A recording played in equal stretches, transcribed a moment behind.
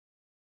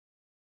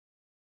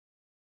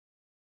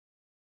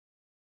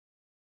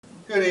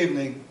Good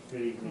evening.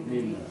 Good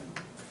evening.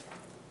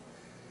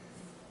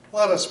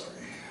 Let us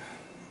pray.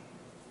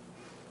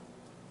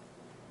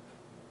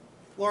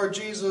 Lord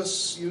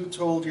Jesus, you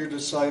told your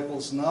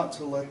disciples not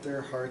to let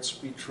their hearts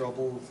be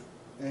troubled,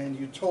 and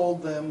you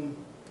told them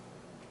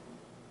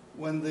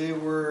when they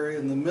were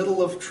in the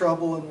middle of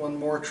trouble and when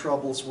more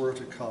troubles were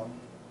to come.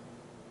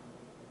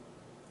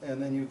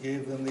 And then you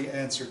gave them the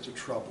answer to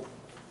trouble.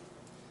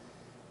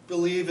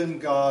 Believe in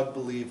God,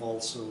 believe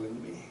also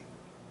in me.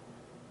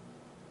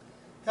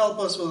 Help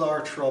us with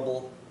our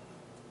trouble,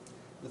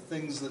 the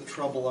things that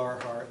trouble our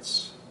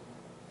hearts,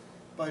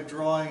 by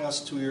drawing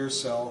us to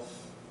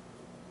yourself,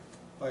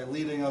 by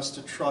leading us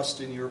to trust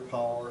in your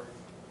power,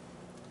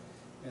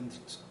 and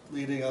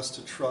leading us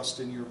to trust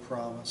in your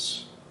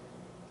promise.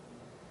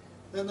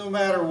 That no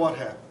matter what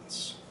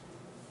happens,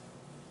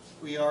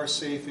 we are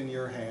safe in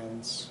your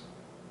hands.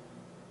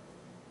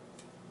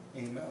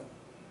 Amen.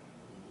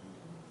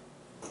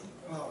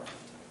 All right.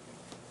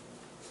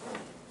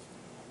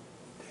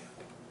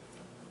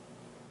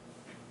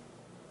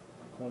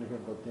 I want to hear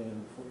about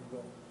Dan before you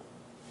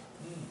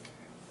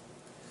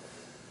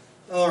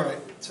go. All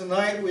right.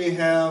 Tonight we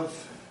have,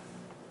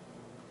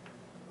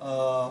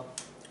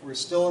 we're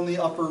still in the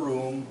upper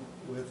room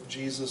with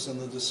Jesus and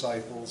the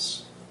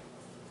disciples.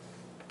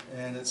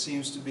 And it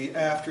seems to be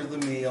after the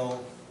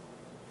meal.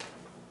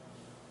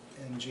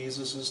 And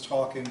Jesus is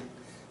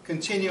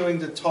continuing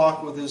to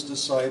talk with his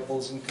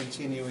disciples and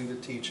continuing to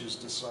teach his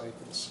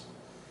disciples.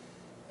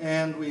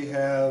 And we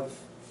have,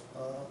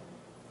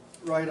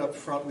 right up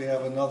front, we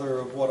have another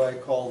of what I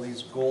call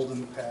these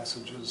golden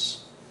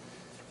passages.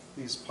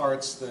 These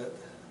parts that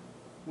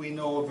we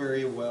know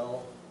very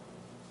well.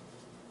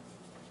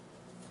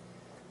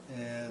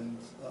 And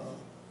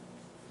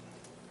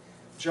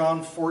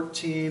John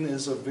 14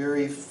 is a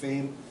very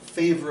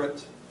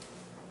favorite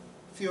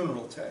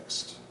funeral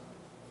text.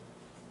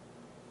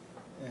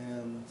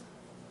 And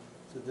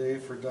today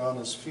for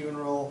Donna's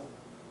funeral,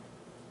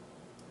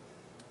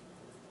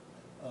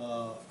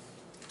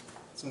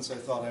 since I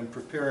thought I'm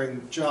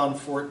preparing John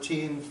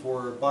 14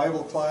 for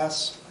Bible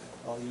class,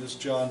 I'll use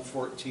John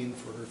 14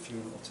 for her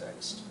funeral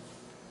text.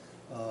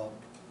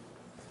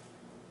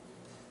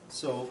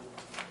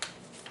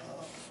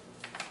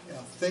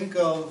 Think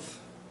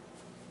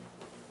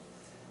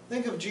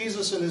of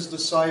Jesus and his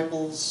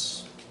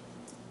disciples,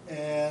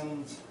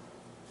 and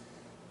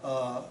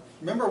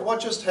remember what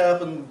just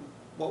happened,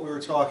 what we were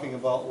talking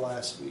about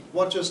last week.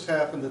 What just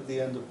happened at the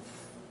end of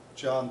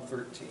John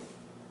 13?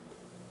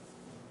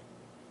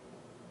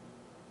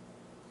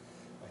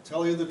 I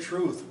tell you the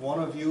truth,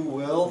 one of you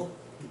will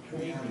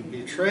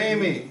betray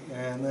me.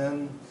 And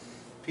then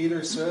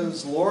Peter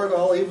says, Lord,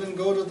 I'll even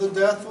go to the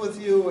death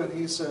with you. And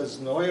he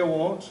says, no, you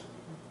won't.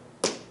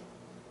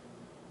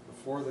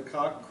 Before the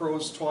cock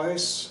crows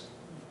twice,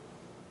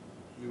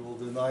 you will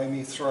deny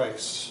me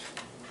thrice.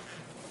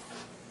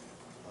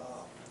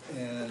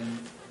 And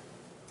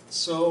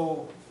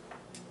so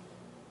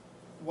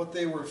what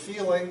they were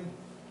feeling,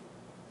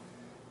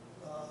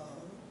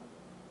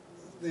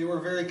 they were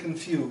very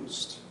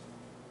confused.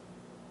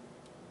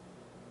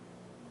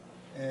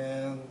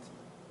 And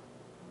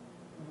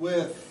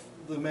with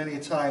the many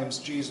times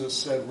Jesus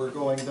said, we're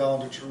going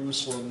down to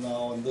Jerusalem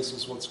now, and this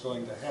is what's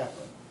going to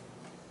happen.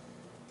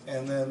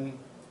 And then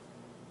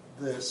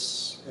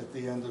this at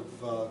the end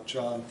of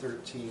John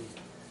 13.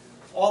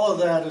 All of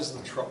that is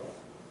the trouble.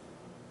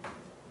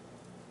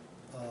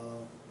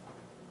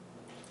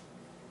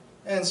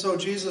 And so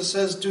Jesus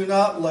says, do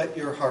not let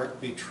your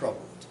heart be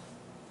troubled.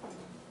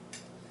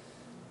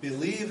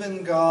 Believe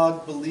in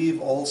God, believe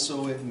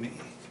also in me.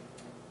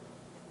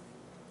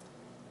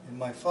 In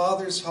my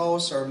Father's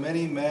house are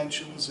many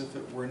mansions. If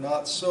it were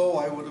not so,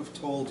 I would have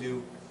told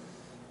you,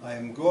 I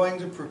am going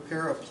to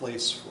prepare a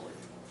place for you.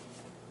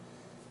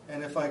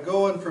 And if I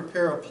go and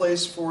prepare a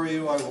place for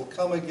you, I will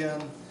come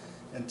again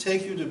and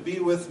take you to be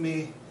with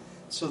me,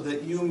 so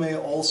that you may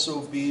also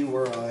be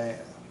where I am.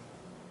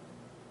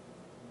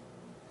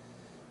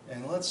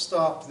 And let's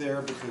stop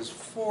there, because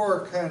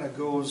 4 kind of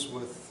goes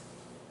with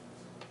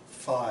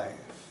 5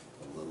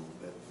 a little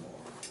bit more.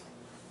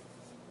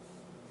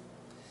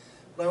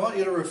 But I want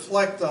you to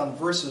reflect on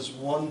verses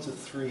 1 to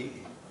 3.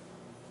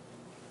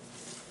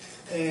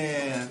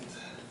 And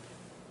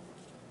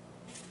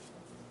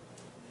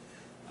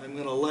I'm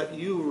going to let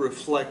you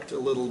reflect a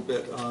little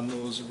bit on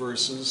those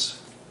verses.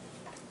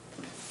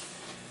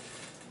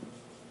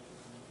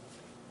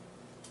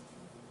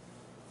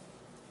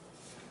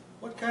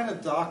 What kind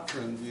of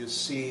doctrine do you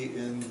see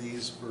in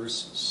these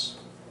verses?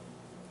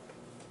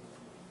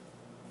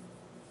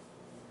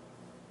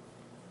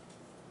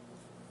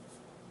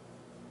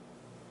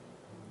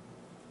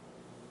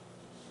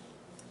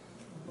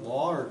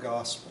 Law or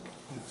gospel?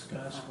 It's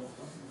gospel.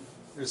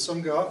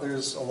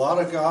 There's a lot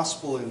of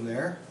gospel in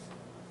there,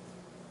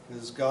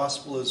 because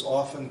gospel is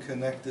often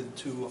connected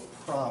to a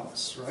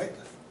promise, right?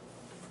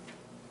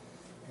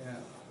 Yeah.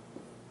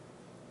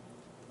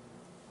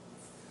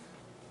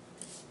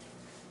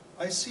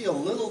 I see a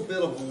little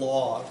bit of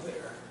law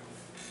there.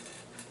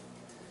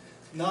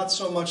 not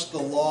so much the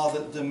law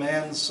that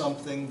demands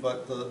something,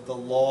 but the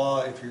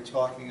law, if you're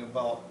talking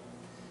about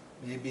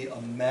maybe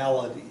a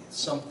malady,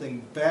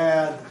 something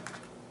bad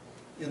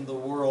in the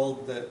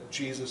world that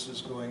Jesus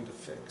is going to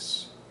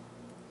fix.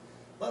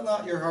 Let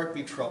not your heart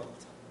be troubled.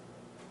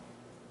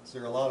 Is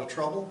there a lot of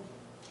trouble?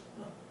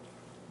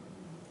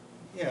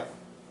 Yeah.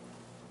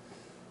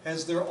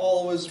 Has there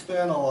always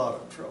been a lot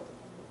of trouble?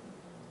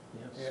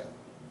 Yes. Yeah.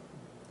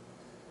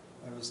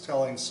 I was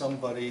telling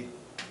somebody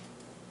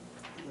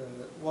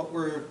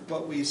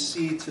what we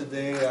see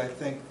today, I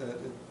think that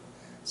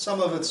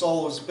some of it's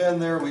always been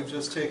there, we've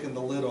just taken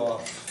the lid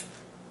off,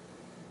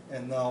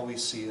 and now we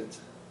see it.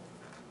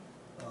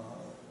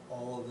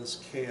 All of this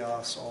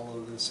chaos, all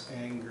of this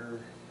anger,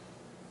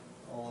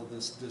 all of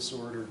this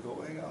disorder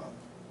going on.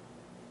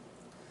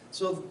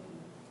 So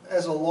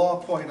as a law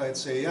point, I'd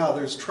say, yeah,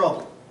 there's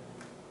trouble.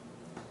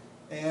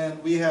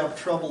 And we have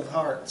troubled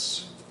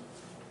hearts.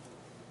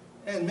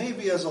 And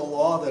maybe as a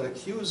law that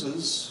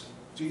accuses,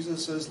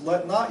 Jesus says,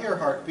 let not your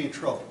heart be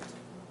troubled.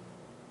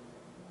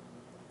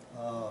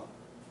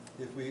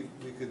 If we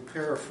could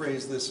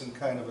paraphrase this in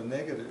kind of a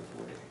negative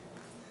way.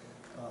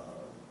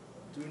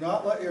 Do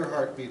not let your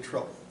heart be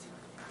troubled.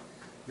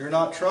 You're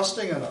not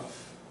trusting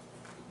enough.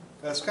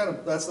 That's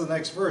the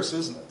next verse,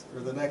 isn't it?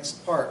 Or the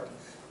next part.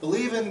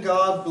 Believe in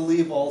God,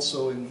 believe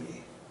also in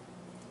me.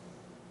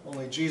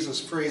 Only Jesus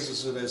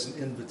phrases it as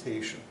an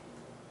invitation.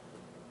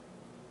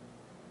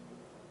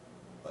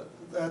 But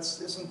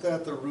isn't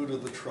that the root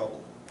of the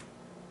trouble?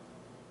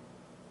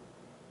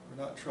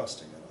 We're not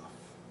trusting enough.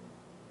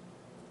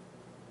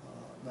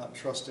 Not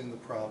trusting the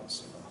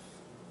promise enough.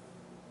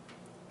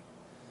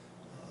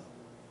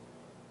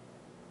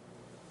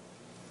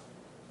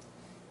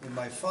 In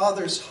my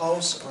Father's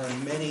house are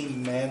many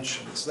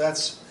mansions.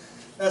 That's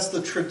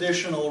the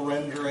traditional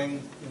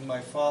rendering. In my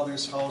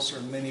Father's house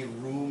are many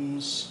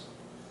rooms,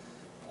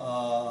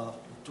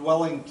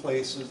 dwelling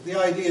places. The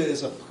idea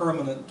is a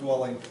permanent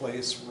dwelling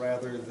place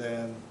rather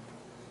than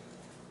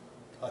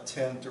a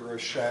tent or a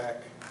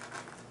shack.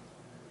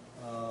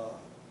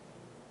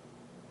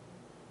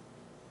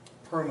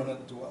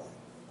 Permanent dwelling.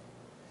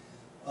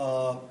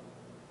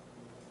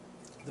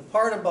 The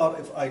part about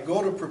if I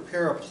go to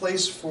prepare a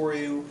place for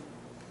you,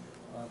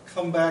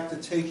 come back to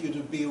take you to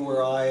be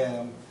where I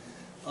am.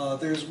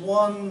 There's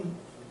one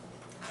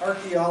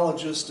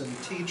archaeologist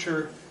and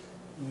teacher,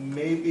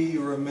 maybe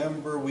you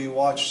remember we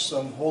watched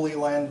some Holy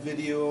Land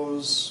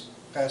videos.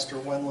 Pastor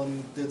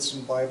Wendland did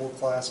some Bible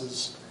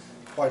classes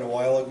quite a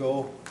while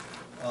ago.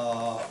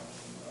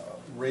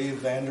 Ray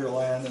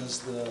Vanderlaan is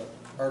the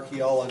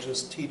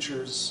archaeologist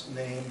teacher's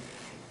name.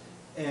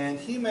 And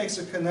he makes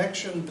a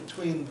connection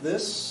between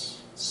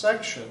this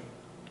section,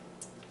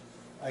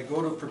 I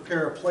go to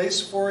prepare a place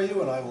for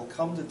you, and I will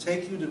come to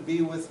take you to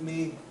be with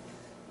me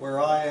where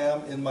I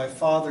am. In my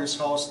Father's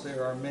house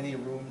there are many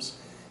rooms.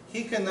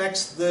 He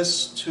connects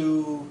this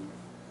to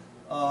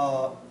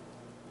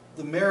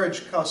the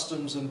marriage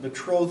customs and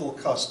betrothal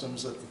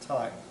customs at the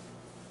time.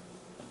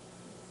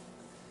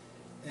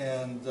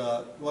 And,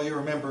 well, you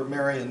remember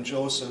Mary and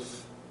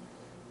Joseph,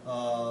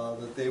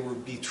 that they were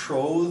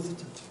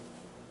betrothed,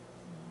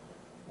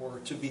 or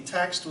to be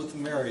taxed with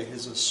Mary,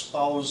 his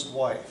espoused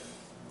wife.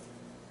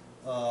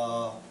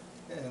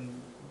 And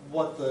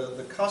what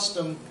the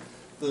custom,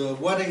 the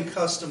wedding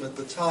custom at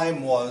the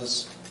time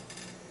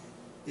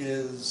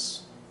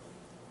is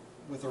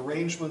with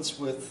arrangements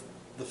with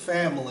the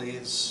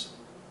families,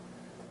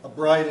 a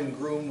bride and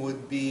groom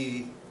would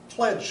be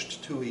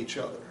pledged to each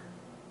other.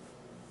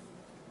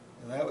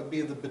 And that would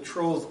be the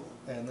betrothal.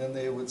 And then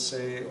they would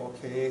say,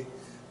 okay,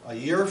 a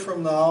year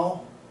from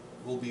now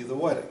will be the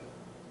wedding.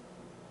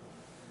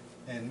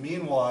 And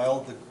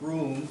meanwhile, the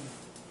groom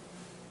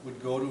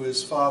would go to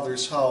his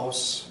father's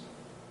house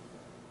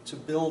to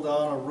build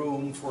on a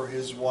room for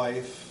his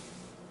wife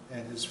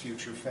and his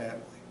future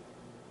family.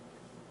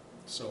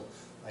 So,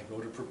 I go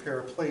to prepare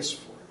a place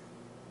for you.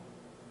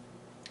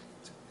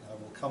 I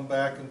will come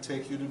back and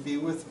take you to be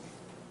with me.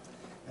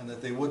 And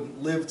that they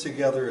wouldn't live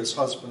together as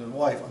husband and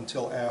wife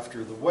until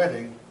after the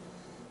wedding,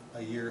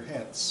 a year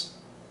hence.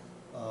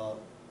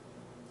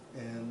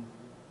 And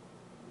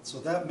so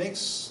that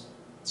makes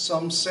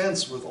some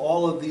sense with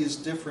all of these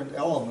different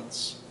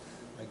elements.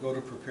 I go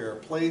to prepare a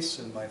place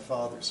in my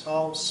Father's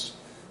house,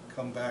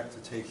 come back to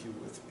take you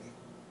with me.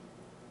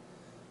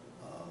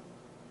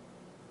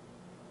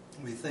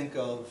 We think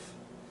of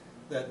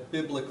that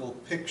biblical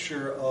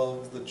picture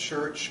of the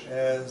church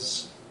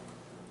as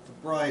the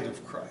bride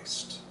of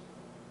Christ.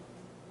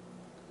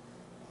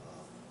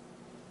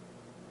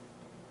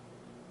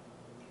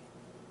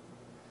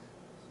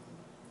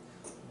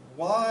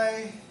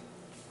 Why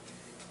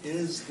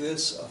is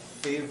this a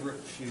favorite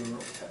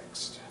funeral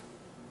text?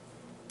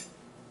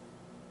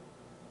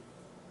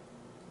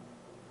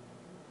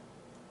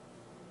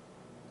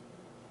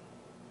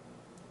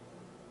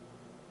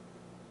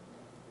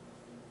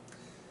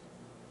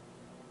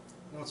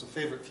 It's a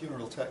favorite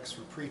funeral text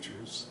for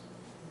preachers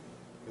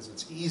because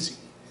it's easy.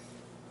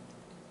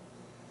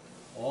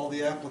 All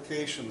the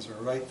applications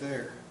are right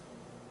there.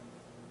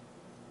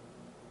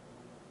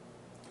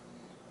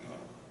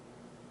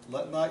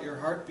 Let not your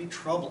heart be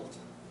troubled.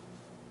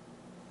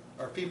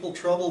 Are people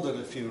troubled at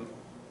a funeral?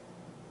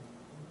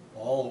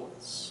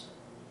 Always.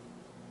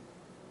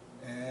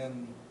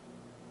 And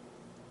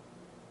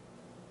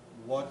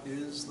what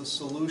is the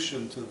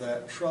solution to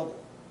that trouble?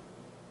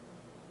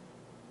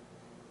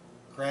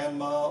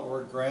 Grandma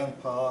or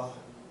grandpa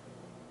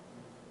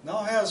now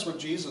has what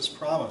Jesus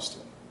promised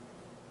him.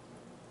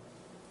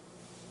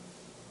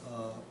 In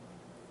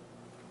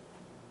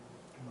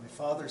my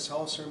Father's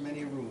house are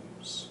many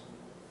rooms.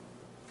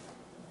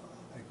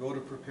 I go to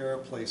prepare a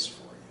place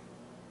for you.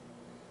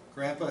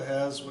 Grandpa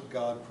has what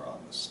God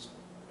promised.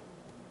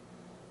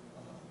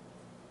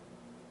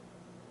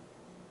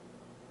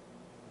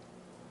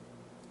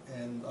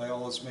 And I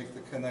always make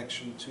the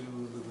connection to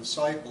the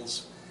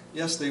disciples.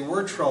 Yes, they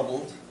were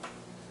troubled.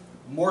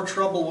 More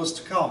trouble was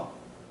to come.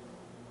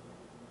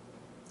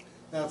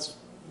 That's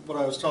what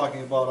I was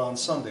talking about on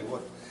Sunday.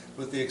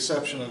 With the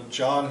exception of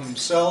John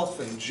himself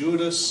and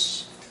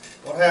Judas,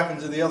 what happened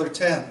to the other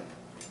 10?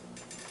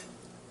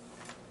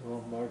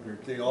 Well,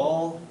 martyred. They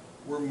all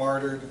were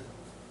martyred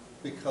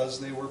because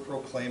they were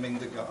proclaiming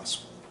the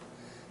gospel.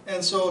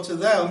 And so to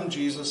them,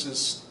 Jesus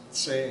is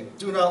saying,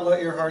 do not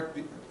let your heart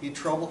be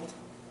troubled.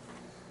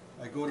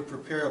 I go to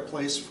prepare a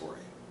place for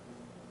you.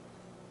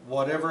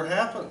 Whatever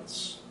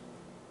happens,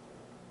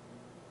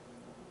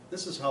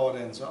 this is how it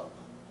ends up.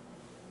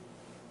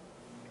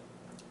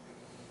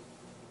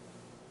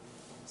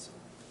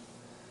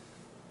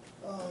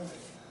 All right.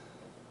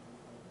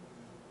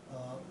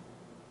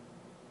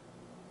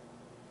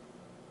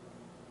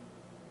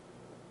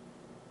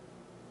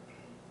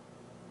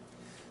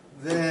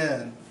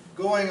 Then,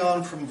 going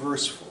on from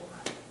verse 4,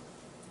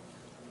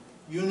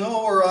 you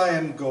know where I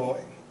am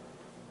going,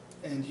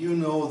 and you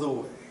know the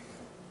way.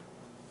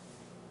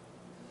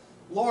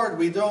 Lord,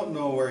 we don't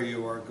know where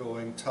you are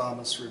going,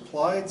 Thomas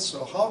replied,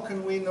 so how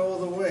can we know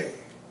the way?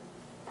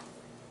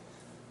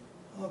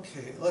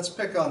 Okay, let's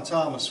pick on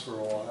Thomas for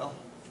a while.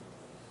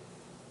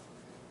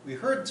 We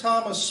heard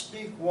Thomas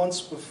speak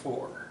once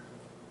before.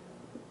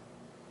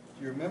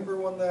 Do you remember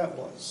when that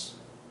was?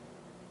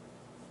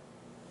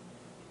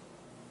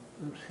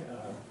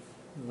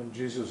 When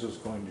Jesus is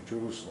going to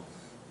Jerusalem.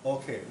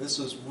 Okay, this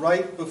is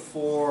right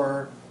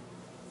before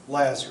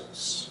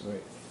Lazarus.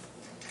 Right.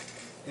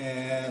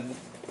 And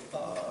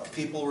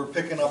people were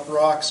picking up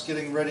rocks,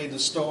 getting ready to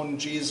stone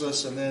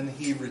Jesus, and then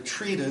he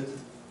retreated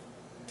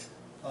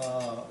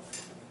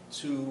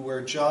to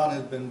where John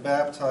had been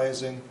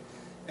baptizing.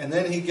 And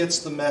then he gets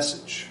the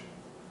message,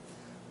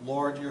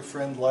 Lord, your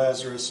friend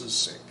Lazarus is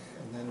sick.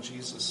 And then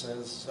Jesus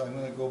says, I'm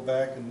going to go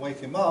back and wake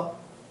him up.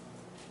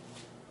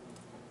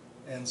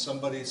 And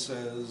somebody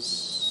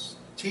says,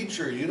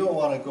 teacher, you don't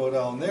want to go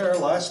down there.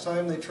 Last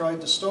time they tried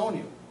to stone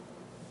you.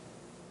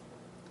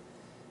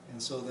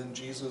 And so then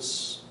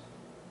Jesus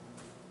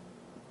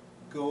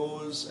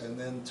goes, and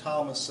then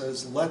Thomas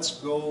says, let's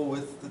go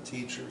with the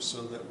teacher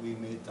so that we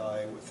may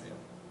die with him.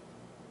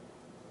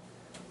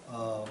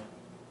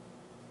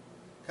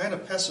 Kind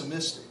of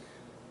pessimistic.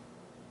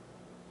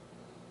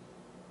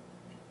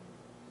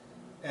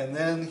 And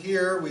then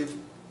here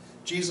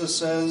Jesus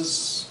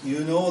says,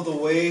 you know the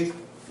way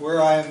where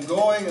I am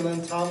going, and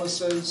then Thomas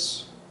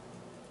says,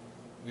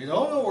 we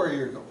don't know where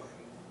you're going.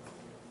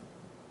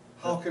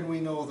 How can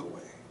we know the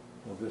way?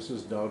 Well, this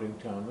is doubting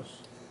Thomas.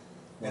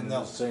 And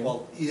the same.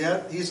 well,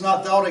 he's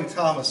not doubting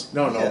Thomas.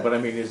 No, yet. but I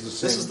mean, it's the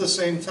same. This is the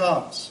same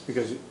Thomas.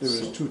 Because there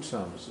was two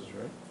Thomases,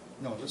 right?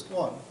 No, just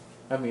one.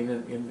 I mean,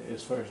 in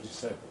as far as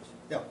disciples.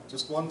 Yeah,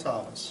 just one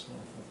Thomas.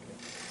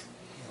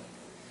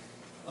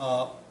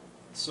 Oh, okay.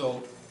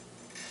 So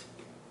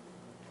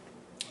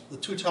the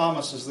two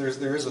Thomases,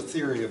 there is a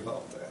theory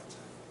about that.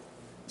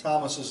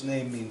 Thomas's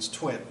name means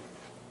twin.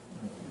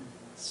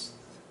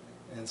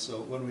 And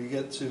so when we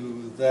get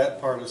to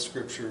that part of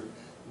Scripture,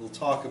 we'll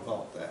talk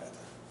about that.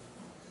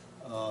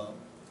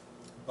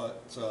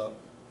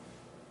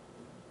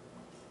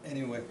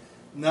 Anyway,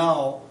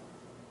 now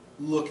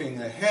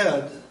looking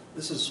ahead,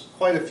 this is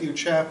quite a few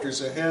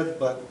chapters ahead,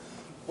 but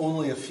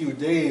only a few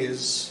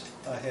days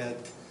ahead.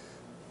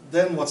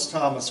 Then what's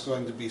Thomas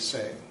going to be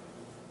saying?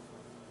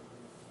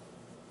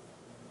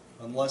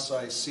 Unless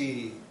I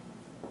see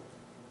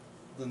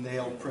the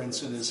nail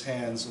prints in his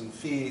hands and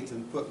feet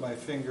and put my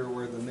finger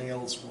where the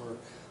nails were,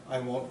 I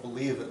won't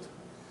believe it.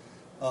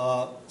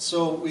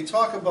 So we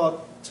talk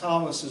about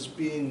Thomas as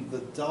being the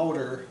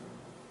doubter.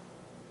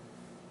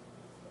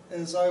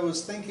 As I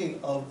was thinking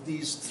of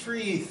these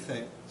three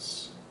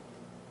things.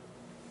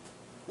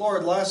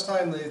 Lord, last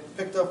time they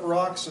picked up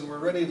rocks and were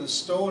ready to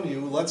stone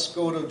you. Let's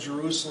go to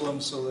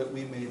Jerusalem so that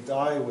we may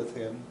die with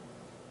him.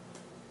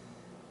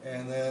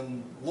 And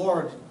then,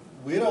 Lord,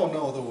 we don't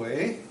know the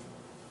way.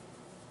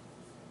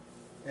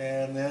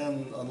 And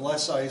then,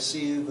 unless I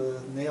see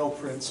the nail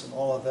prints and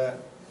all of that,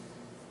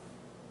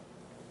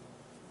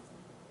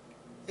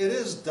 it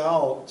is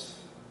doubt.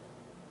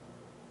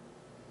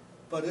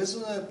 But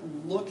isn't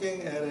it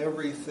looking at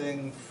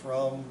everything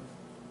from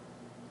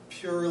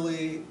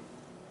purely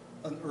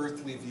an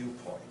earthly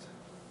viewpoint?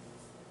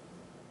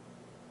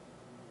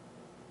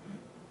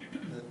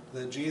 That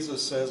that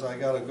Jesus says, I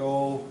got to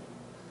go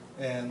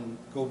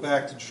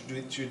back to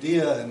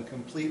Judea and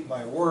complete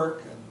my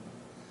work, and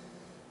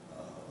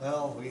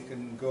well, we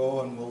can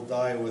go and we'll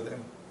die with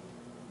him.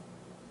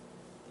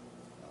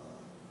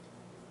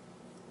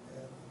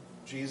 And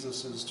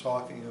Jesus is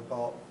talking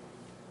about,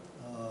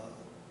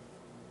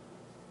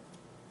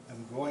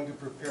 I'm going to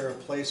prepare a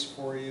place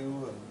for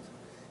you, and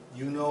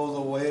you know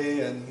the way,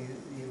 and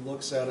he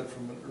looks at it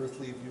from an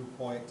earthly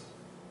viewpoint.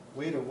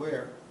 Way to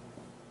where?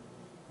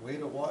 Way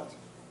to what?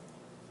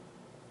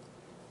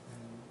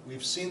 And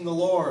we've seen the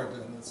Lord,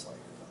 and it's like,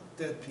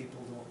 dead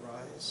people don't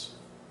rise.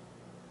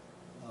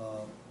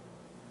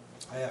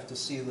 I have to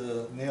see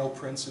the nail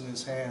prints in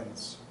his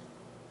hands.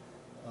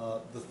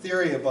 The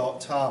theory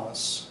about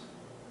Thomas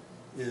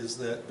is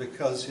that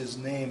because his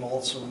name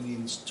also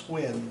means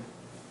twin,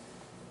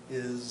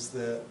 is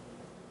that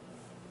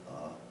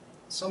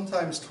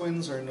sometimes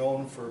twins are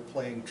known for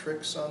playing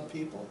tricks on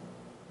people.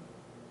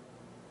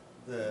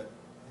 That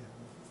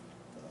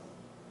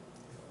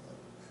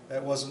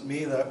that wasn't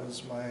me, that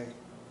was my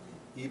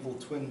evil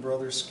twin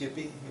brother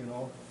Skippy,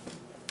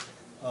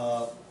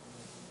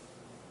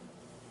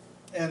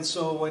 And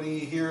so when he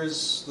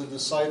hears the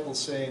disciples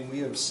saying, we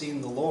have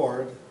seen the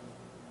Lord,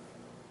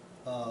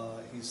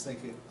 he's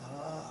thinking,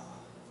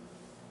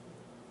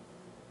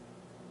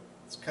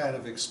 it's kind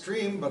of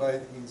extreme,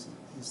 but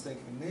he's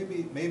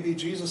thinking, maybe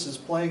Jesus is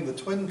playing the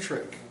twin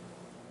trick.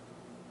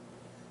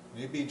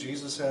 Maybe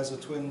Jesus has a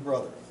twin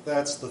brother.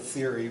 That's the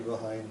theory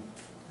behind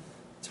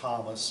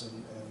Thomas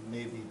and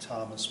maybe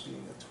Thomas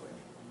being a twin.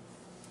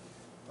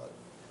 But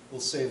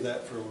we'll save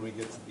that for when we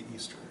get to the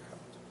Easter account.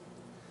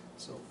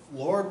 So,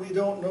 Lord, we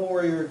don't know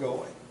where you're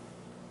going.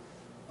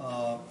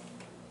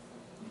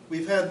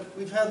 We've had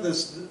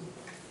this,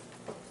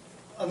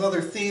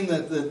 another theme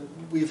that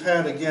we've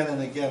had again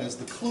and again is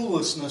the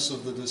cluelessness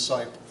of the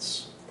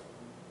disciples.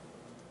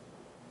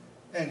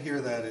 And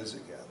here that is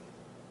again.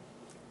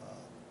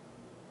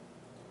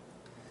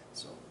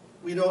 So,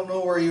 we don't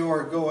know where you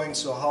are going,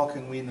 so how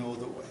can we know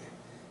the way?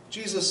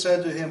 Jesus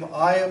said to him,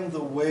 I am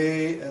the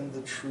way and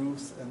the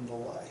truth and the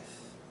life.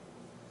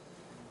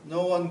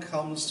 No one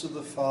comes to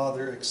the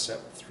Father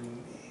except through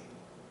me.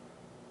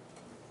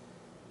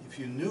 If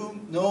you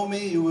know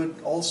me, you would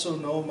also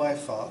know my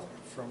Father.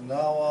 From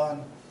now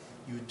on,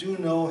 you do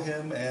know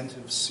him and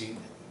have seen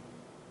him.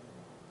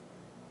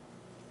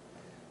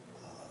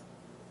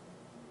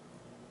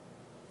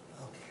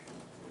 Okay.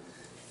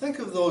 Think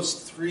of those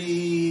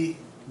three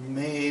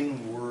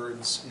main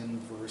words in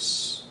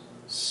verse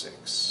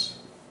 6.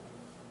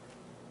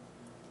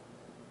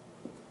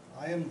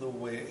 I am the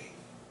way.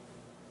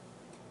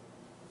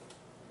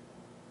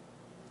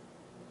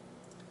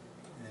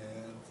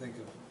 Think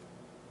of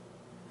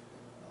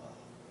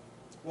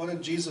what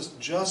had Jesus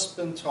just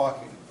been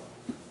talking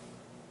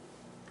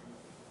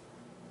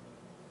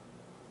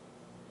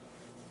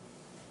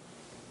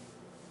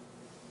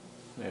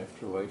about?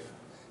 Afterlife.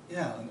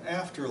 Yeah, an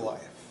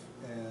afterlife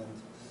and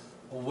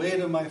a way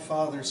to my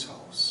Father's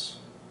house.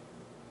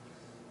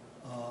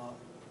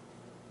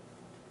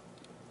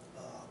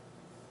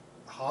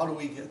 How do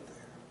we get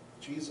there?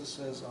 Jesus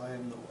says, I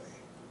am the way.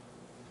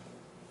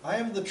 I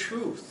am the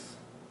truth.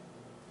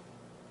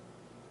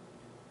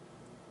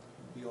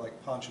 Be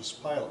like Pontius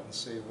Pilate and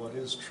say, what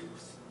is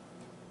truth?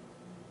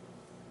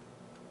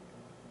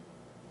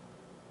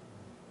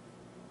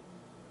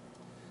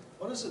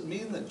 What does it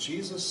mean that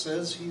Jesus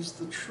says he's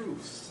the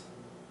truth?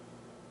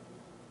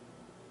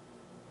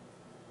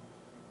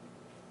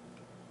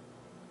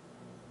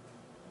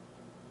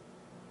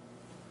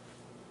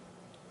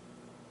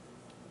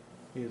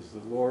 He is the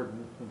Lord,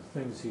 and the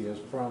things he has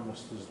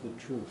promised is the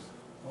truth.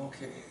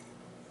 Okay.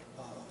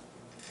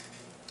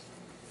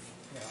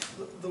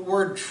 The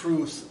word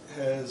truth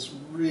has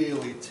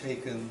really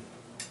taken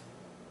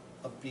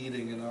a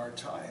beating in our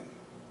time.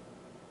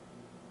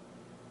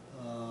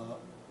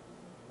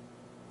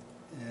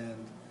 And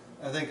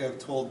I think I've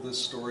told this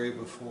story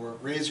before.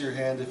 Raise your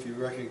hand if you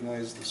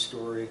recognize the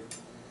story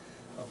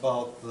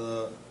about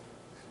the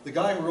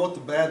guy who wrote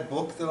the bad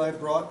book that I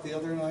brought the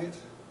other night.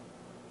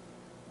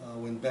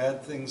 When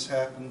bad things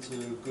happen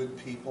to good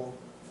people.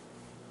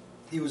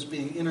 He was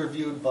being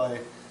interviewed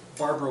by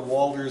Barbara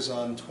Walters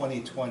on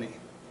 2020.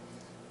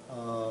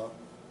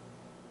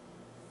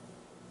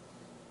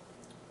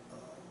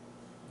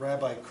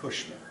 Rabbi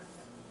Kushner.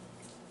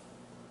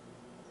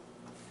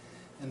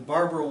 And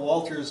Barbara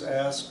Walters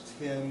asked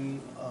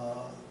him,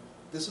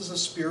 this is a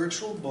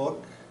spiritual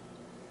book,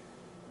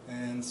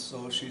 and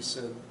so she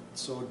said,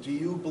 so do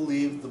you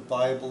believe the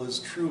Bible is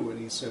true? And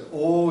he said,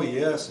 oh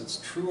yes, it's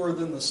truer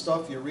than the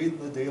stuff you read in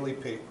the daily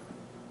paper.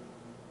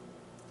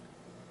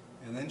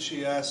 And then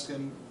she asked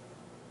him,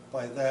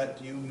 by that,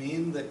 do you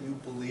mean that you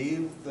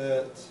believe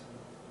that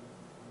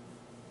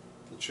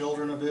the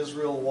children of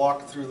Israel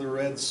walked through the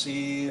Red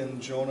Sea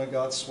and Jonah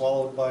got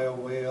swallowed by a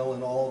whale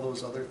and all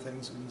those other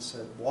things? And he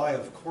said, why,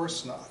 of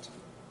course not.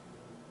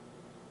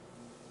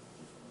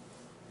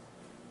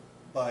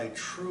 By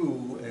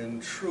true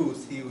and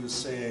truth, he was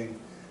saying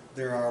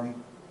there are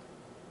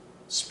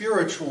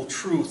spiritual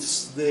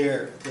truths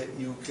there that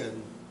you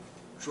can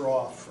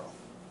draw from.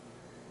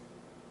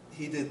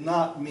 He did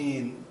not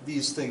mean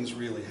these things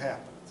really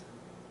happened.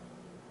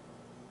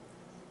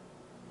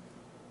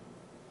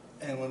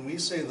 And when we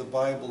say the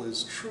Bible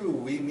is true,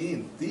 we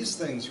mean these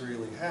things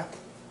really happen.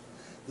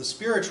 The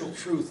spiritual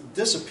truth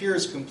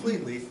disappears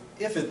completely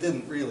if it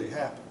didn't really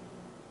happen.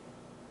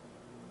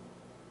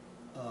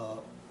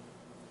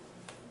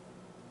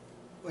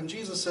 When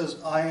Jesus says,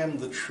 I am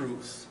the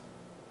truth,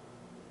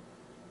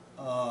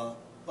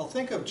 well,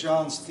 think of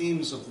John's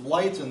themes of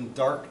light and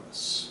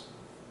darkness.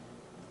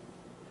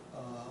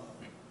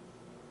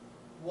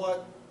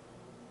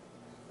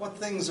 What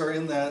things are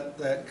in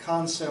that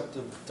concept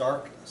of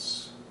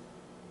darkness?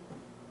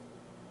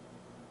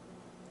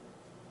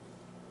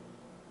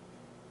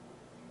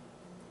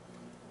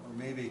 Or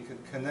maybe you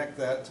could connect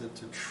that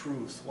to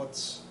truth.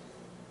 What's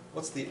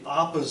the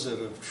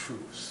opposite of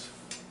truth?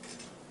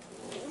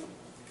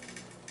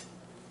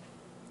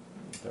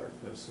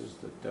 Darkness is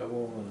the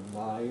devil and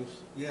lies.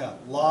 Yeah,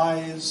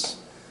 lies,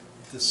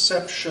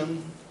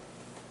 deception,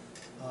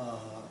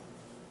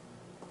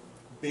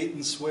 bait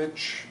and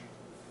switch.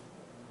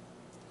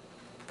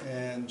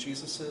 And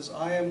Jesus says,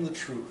 I am the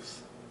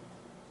truth.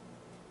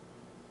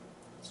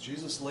 Does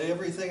Jesus lay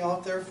everything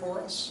out there for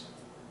us?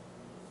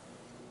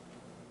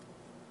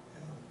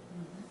 Yeah.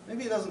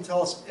 Maybe he doesn't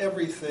tell us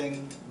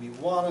everything we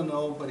want to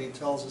know, but he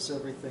tells us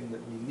everything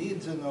that we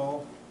need to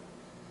know.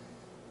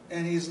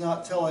 And he's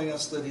not telling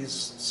us that he's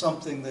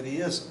something that he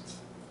isn't.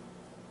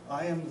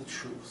 I am the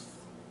truth.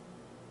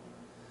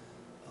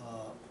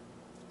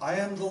 I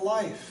am the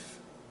life.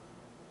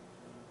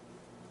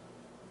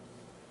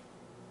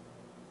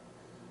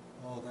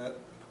 Oh, that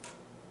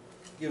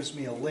gives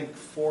me a link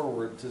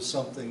forward to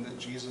something that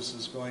Jesus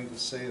is going to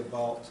say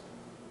about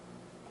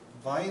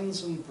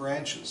vines and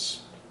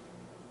branches.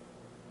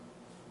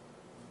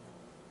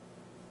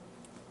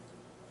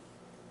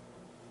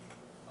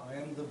 I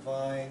am the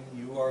vine,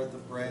 you are the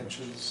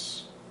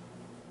branches.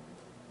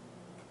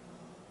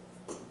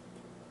 If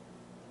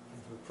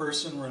a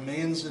person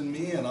remains in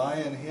me and I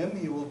in him,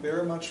 he will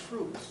bear much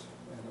fruit.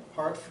 And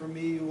apart from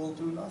me, you will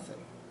do nothing.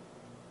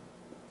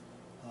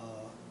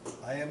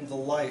 I am the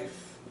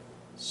life,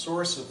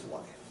 source of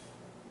life.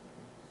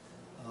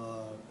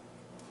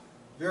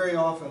 Very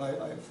often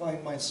I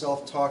find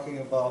myself talking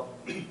about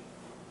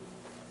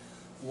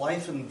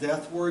life and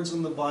death words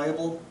in the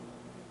Bible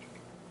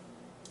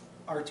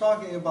are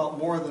talking about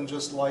more than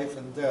just life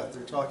and death.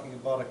 They're talking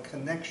about a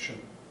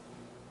connection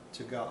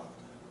to God.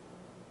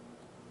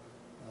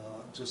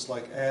 Just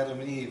like Adam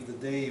and Eve, the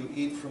day you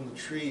eat from the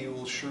tree, you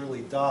will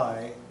surely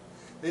die.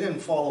 They didn't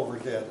fall over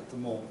dead at the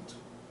moment.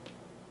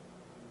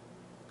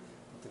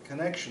 But the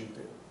connection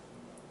did.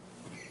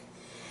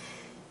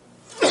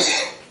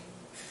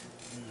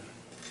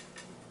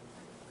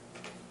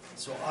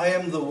 So I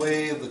am the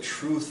way, the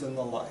truth, and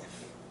the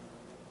life.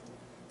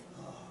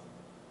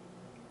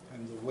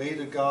 I'm the way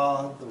to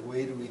God, the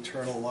way to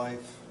eternal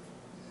life.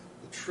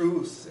 The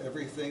truth,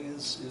 everything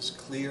is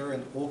clear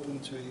and open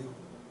to you.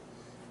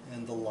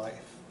 And the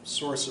life,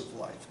 source of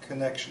life,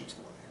 connection to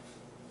life.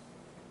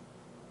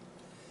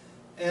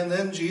 And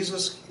then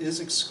Jesus is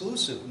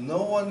exclusive.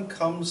 No one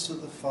comes to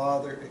the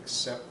Father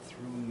except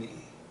through me.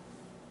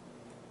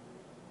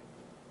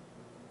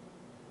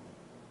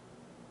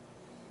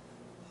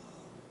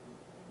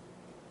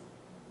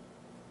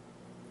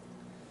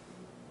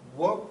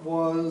 What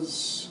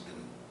was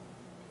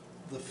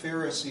the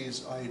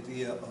Pharisees'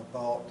 idea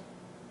about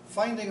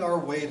finding our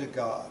way to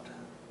God?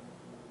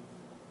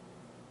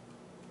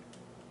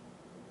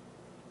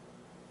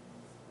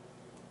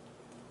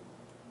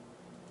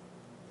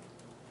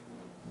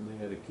 And they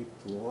had to keep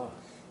the law.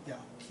 Yeah,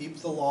 keep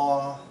the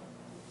law.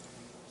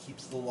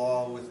 Keeps the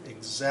law with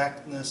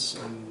exactness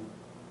and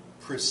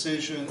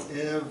precision,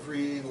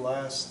 every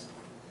last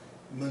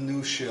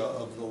minutia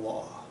of the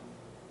law.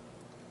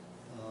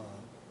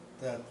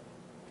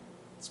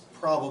 That's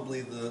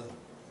probably the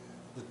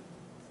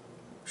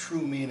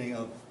true meaning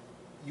of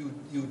you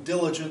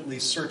diligently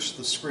search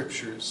the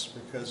scriptures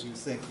because you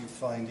think you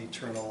find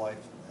eternal life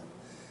in them.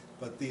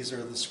 But these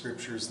are the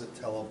scriptures that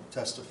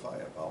testify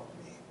about me.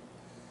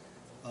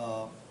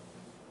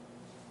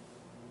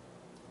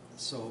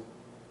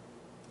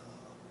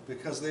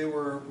 Because they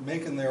were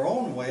making their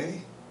own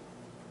way,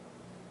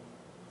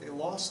 they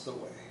lost the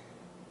way.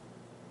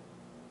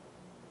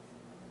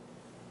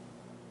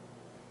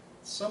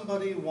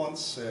 Somebody once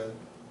said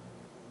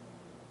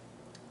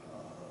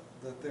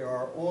that there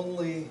are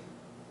only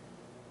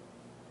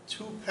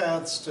two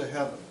paths to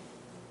heaven.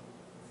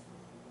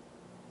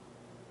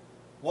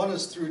 One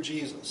is through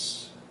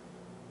Jesus.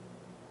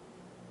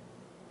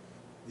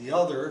 The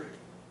other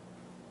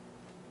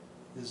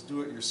is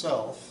do it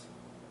yourself.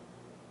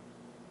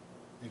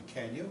 And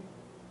can you?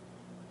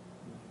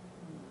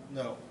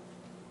 No.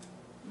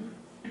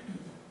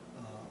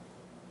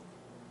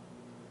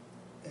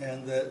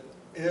 And that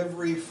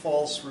every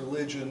false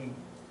religion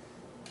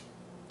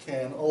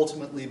can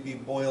ultimately be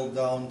boiled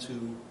down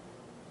to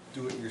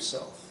do it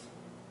yourself.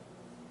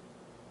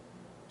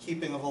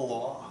 Keeping of a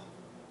law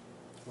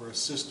or a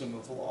system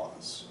of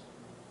laws.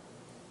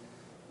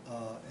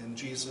 And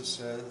Jesus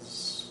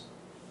says,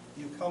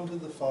 you come to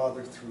the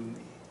Father through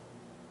me.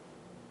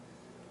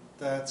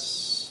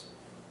 That's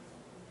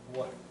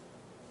what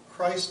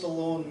Christ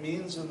alone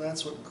means, and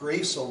that's what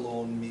grace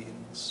alone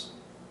means.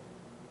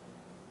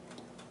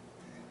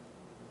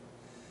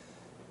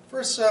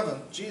 Verse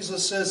 7,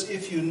 Jesus says,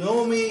 if you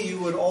know me, you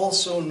would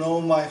also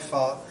know my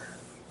Father.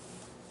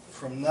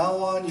 From now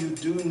on, you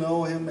do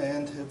know him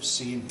and have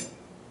seen him.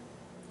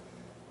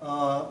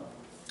 On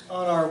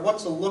our what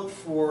to look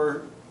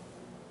for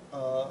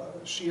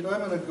sheet, I'm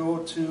going to go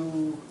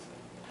to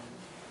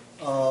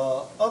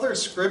other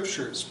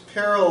scriptures,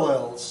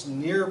 parallels,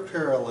 near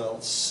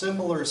parallels,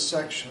 similar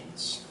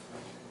sections.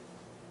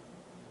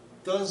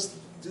 Do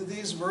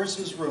these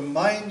verses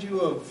remind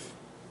you of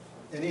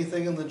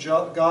anything in the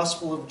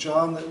Gospel of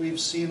John that we've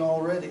seen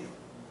already?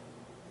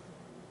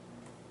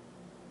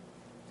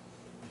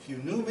 If you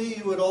knew me,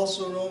 you would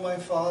also know my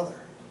Father.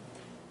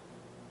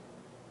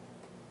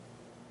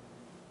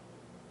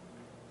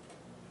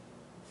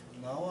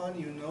 From now on,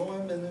 you know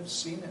him and have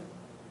seen him.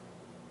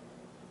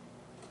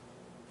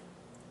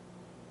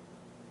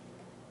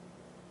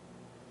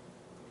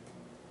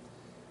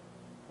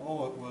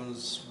 Oh, it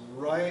was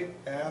right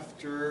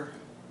after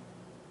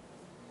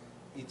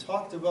he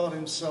talked about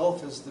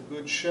himself as the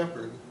Good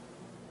Shepherd.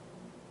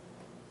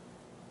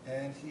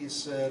 And he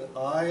said,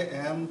 I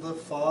am the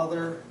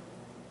Father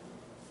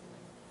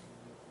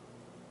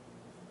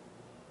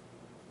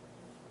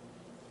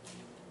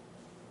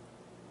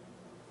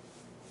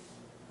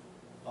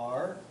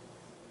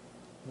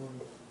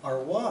are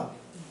one.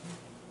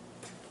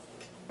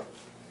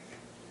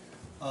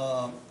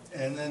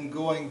 And then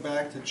going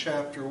back to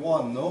chapter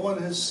 1, no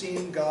one has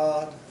seen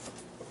God,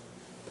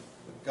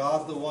 but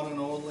God, the one and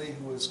only,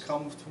 who has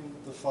come from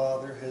the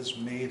Father, has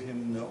made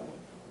him known.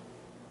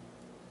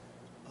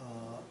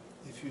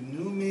 If you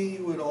knew me,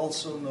 you would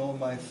also know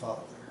my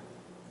Father.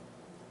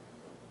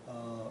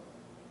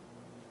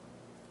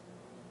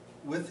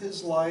 With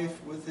his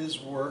life, with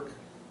his work,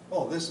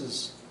 this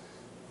is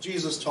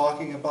Jesus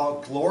talking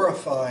about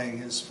glorifying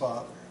his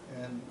Father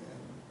and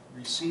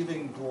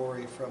receiving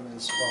glory from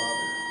his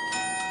Father.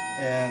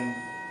 And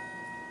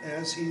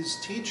as he's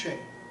teaching,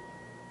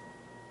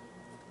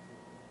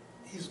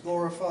 he's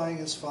glorifying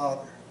his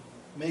Father,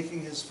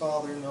 making his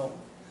Father known,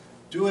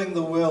 doing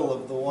the will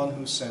of the one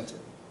who sent him.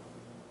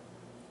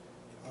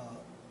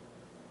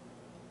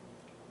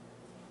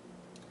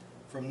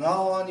 From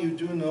now on, you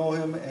do know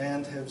him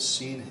and have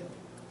seen him.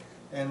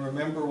 And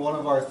remember, one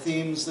of our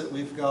themes that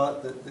we've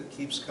got that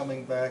keeps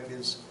coming back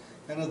is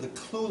kind of the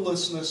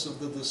cluelessness of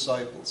the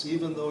disciples,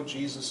 even though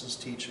Jesus is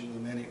teaching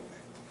them anyway.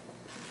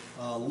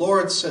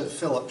 Lord, said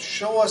Philip,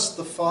 show us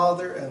the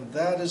Father, and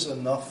that is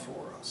enough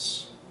for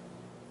us.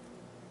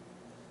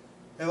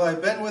 Have I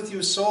been with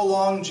you so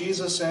long,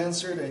 Jesus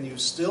answered, and you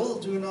still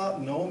do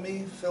not know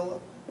me,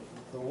 Philip?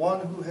 The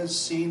one who has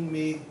seen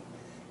me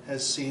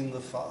has seen the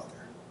Father.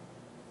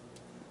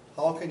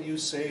 How can you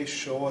say,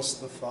 show us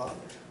the Father?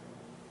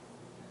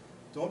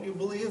 Don't you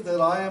believe that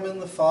I am in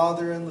the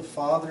Father and the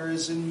Father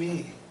is in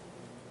me?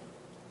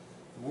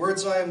 The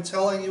words I am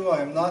telling you,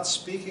 I am not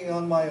speaking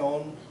on my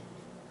own,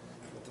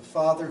 but the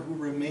Father who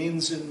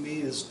remains in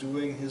me is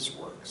doing his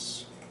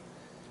works.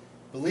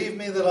 Believe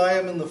me that I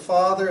am in the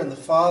Father and the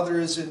Father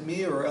is in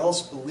me, or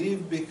else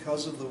believe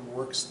because of the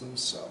works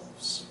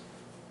themselves.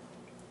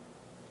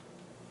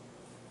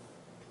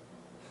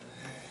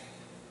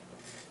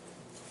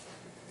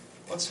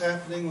 What's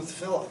happening with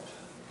Philip?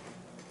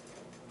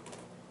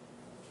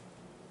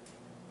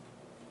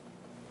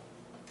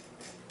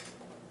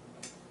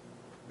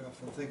 We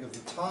often think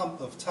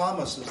of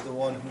Thomas as the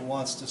one who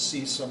wants to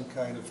see some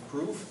kind of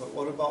proof, but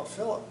what about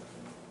Philip?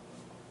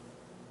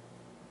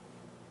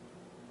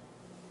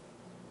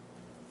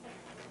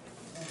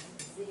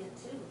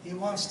 He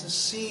wants to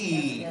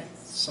see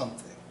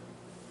something.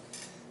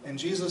 And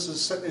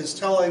Jesus is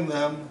telling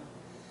them,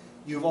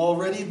 you've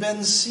already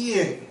been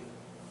seeing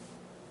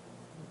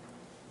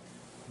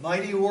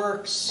mighty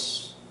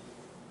works,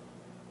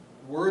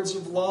 words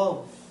of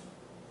love,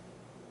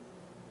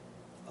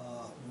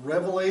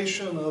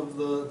 revelation of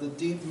the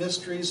deep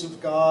mysteries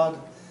of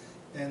God.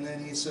 And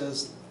then he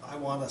says, I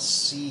want to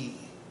see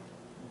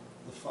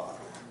the Father.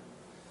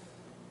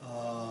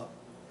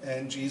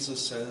 And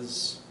Jesus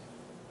says,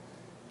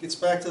 gets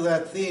back to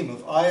that theme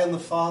of I and the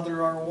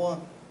Father are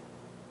one.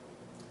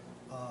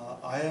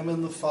 I am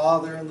in the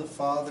Father and the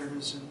Father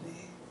is in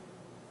me.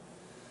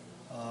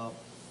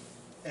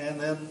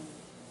 And then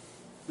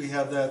we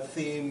have that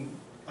theme,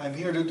 I'm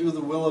here to do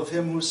the will of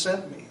him who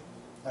sent me.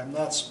 I'm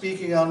not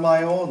speaking on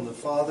my own. The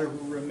Father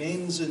who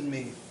remains in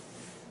me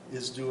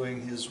is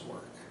doing his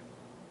work.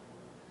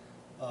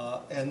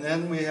 And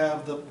then we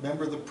have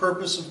remember the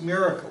purpose of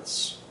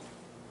miracles.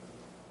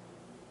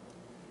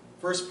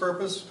 First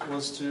purpose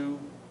was to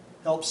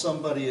help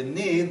somebody in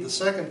need. The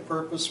second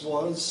purpose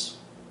was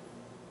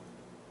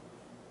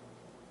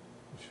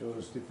show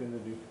his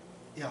divinity.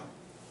 Yeah,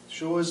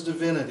 show his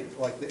divinity,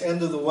 like the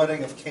end of the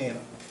wedding of Cana.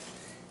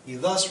 He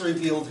thus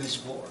revealed his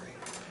glory.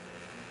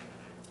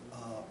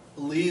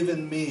 Believe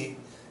in me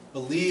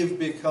believe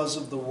because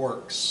of the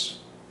works.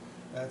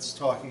 That's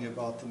talking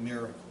about the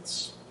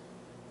miracles.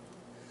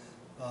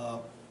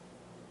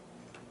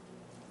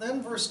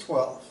 Then verse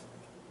 12.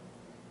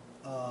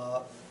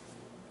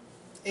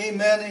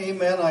 Amen,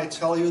 amen, I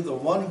tell you, the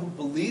one who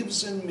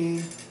believes in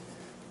me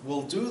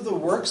will do the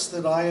works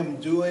that I am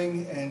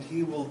doing, and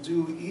he will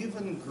do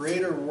even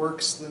greater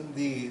works than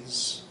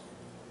these,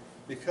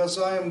 because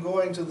I am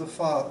going to the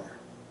Father.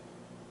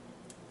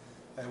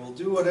 I will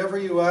do whatever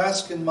you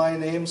ask in my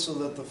name, so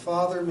that the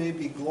Father may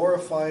be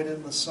glorified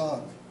in the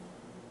Son.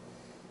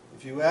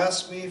 If you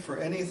ask me for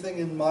anything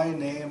in my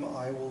name,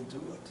 I will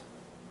do it.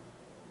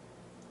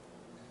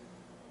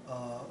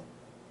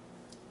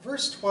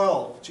 Verse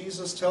 12,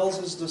 Jesus tells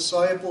his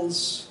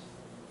disciples,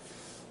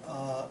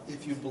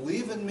 if you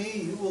believe in me,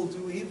 you will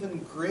do even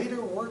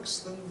greater works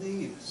than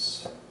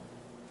these.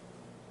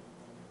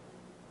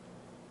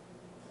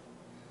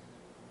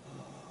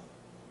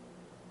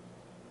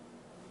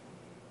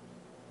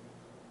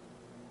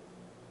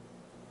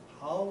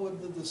 How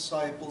would the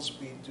disciples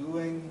be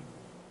doing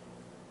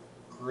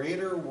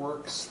greater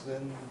works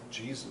than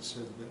Jesus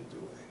had been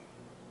doing?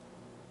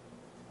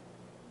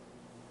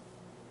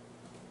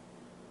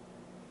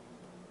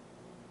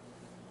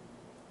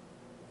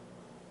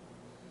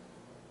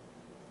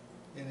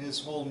 In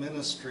his whole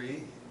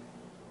ministry,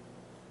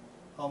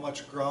 how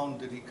much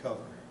ground did he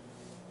cover?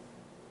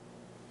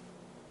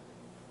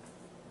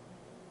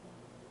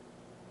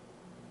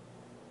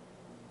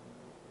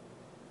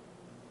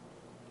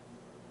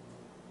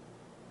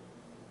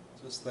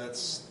 Just that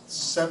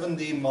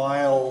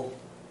 70-mile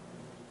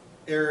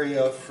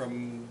area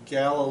from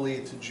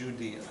Galilee to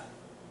Judea.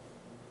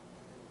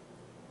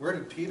 Where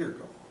did Peter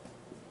go?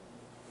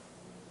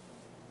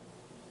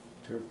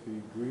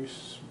 Turkey,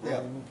 Greece, Yeah,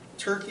 Rome.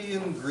 Turkey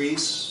and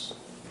Greece,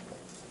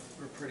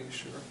 we're pretty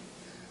sure.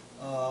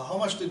 How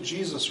much did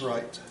Jesus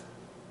write?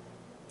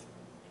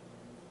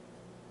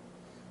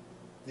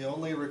 The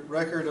only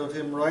record of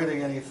him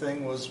writing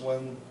anything was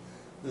when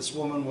this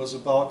woman was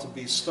about to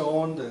be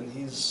stoned, and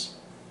he's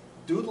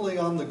doodling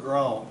on the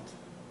ground.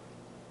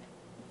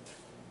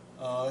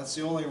 That's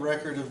the only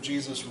record of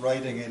Jesus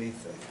writing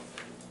anything.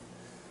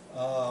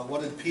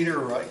 What did Peter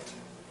write?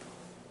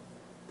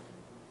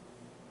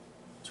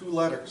 2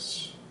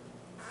 letters.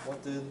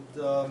 What did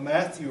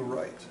Matthew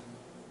write?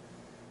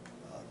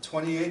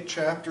 28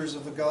 chapters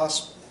of the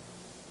gospel.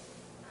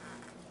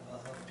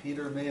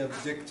 Peter may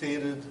have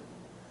dictated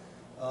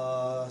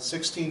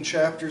 16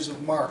 chapters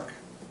of Mark.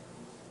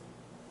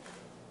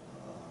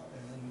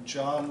 And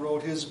John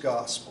wrote his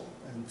gospel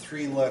and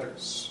 3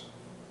 letters.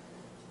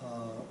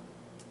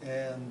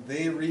 And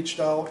they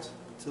reached out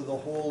to the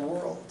whole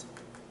world.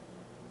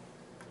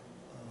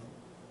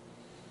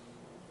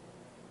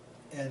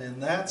 And in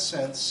that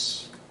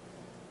sense,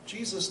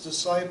 Jesus'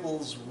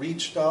 disciples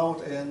reached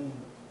out and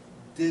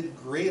did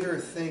greater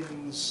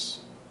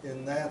things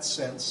in that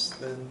sense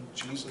than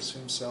Jesus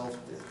himself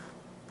did.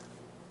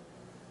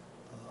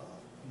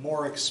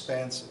 More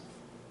expansive.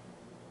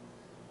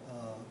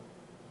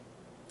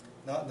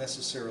 Not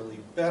necessarily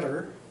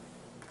better.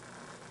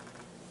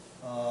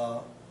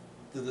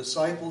 The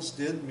disciples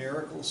did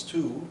miracles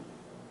too,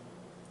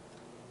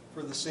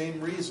 for the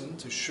same reason,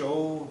 to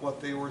show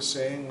what they were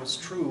saying was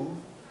true.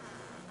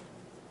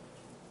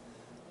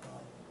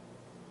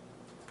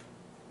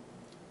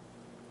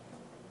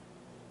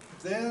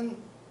 Then,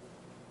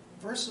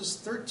 verses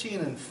 13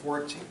 and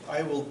 14,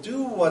 I will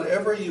do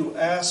whatever you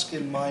ask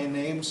in my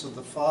name, so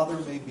the Father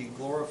may be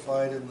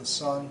glorified in the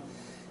Son.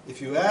 If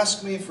you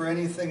ask me for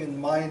anything in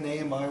my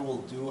name, I will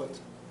do it.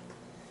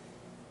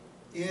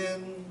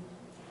 In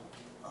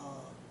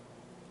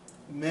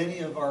many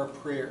of our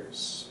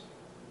prayers,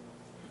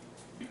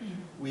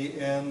 we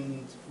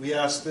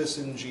ask this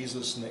in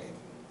Jesus' name.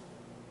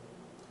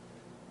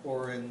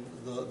 Or in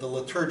the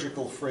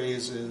liturgical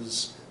phrase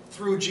is,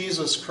 through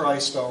Jesus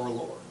Christ our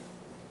Lord.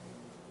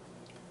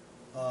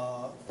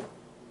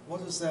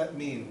 What does that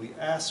mean? We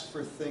ask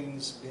for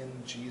things in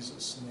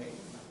Jesus' name.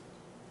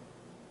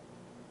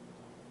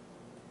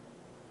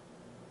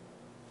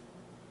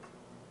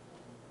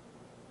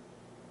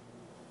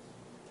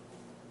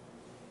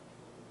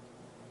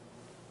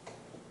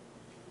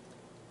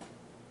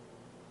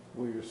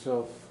 We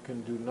yourself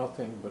can do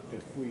nothing, but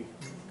if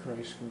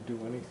Christ can do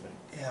anything.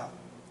 Yeah.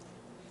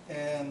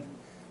 And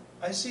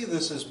I see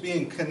this as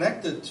being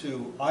connected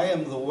to I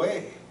am the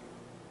way,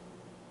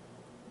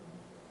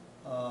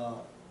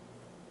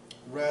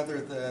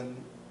 rather than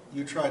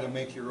you try to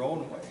make your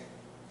own way.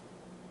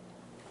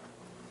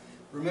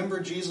 Remember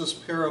Jesus'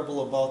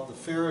 parable about the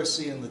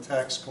Pharisee and the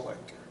tax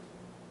collector.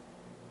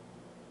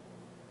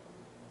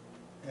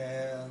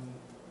 And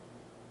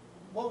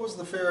what was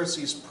the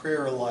Pharisee's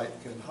prayer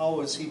like, and how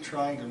was he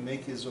trying to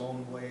make his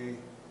own way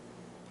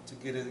to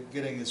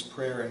getting his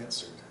prayer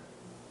answered?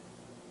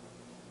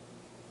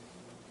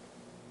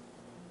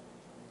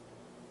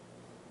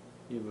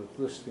 He was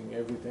listing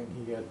everything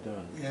he had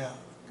done. Yeah.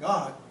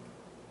 God,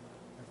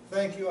 I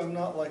thank you I'm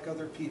not like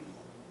other people.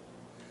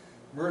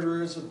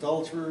 Murderers,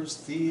 adulterers,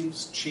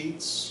 thieves,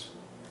 cheats.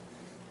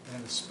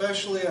 And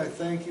especially I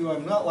thank you,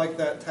 I'm not like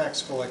that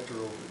tax collector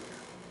over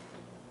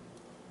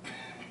there.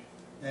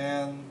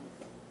 And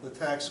the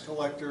tax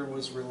collector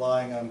was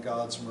relying on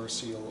God's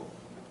mercy alone.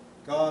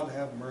 God,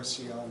 have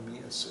mercy on me,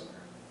 a sinner.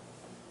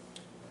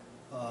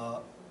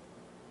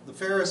 The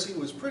Pharisee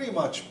was pretty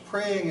much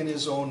praying in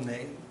his own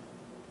name.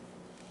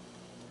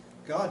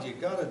 God, you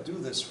got to do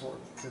this for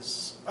me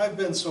because I've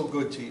been so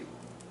good to you.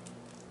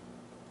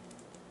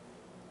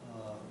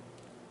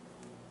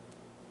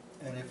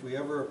 And if we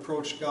ever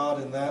approach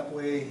God in that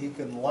way, he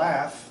can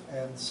laugh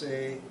and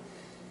say,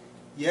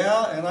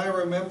 yeah, and I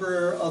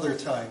remember other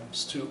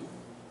times too.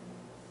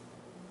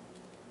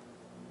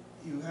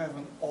 You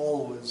haven't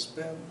always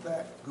been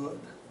that good.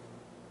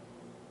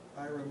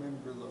 I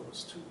remember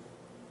those too.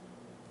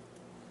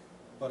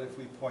 But if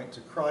we point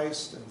to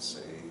Christ and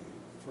say,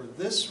 for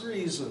this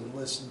reason,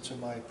 listen to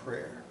my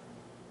prayer,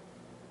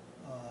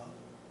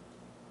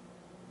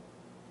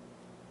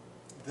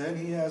 then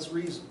he has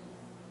reason.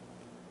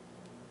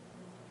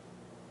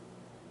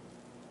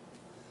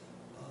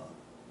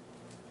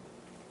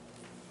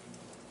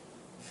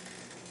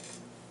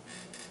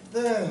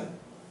 Then,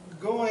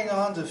 going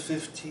on to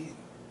 15.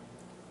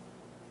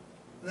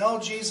 Now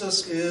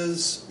Jesus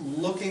is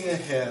looking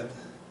ahead,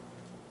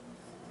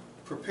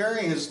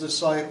 preparing his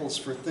disciples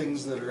for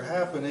things that are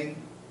happening.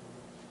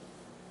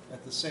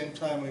 At the same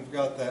time, we've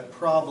got that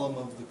problem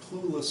of the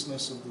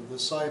cluelessness of the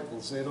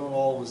disciples. They don't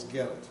always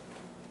get it.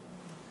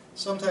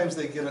 Sometimes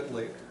they get it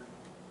later.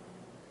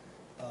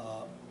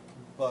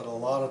 But a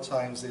lot of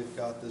times they've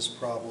got this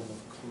problem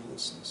of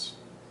cluelessness.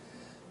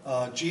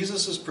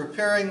 Jesus is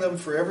preparing them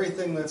for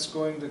everything that's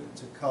going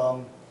to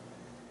come.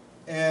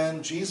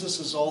 And Jesus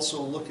is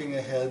also looking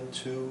ahead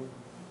to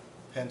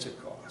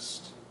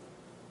Pentecost.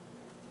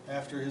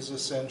 After his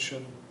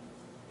ascension,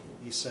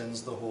 he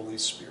sends the Holy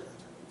Spirit.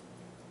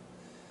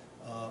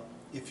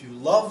 If you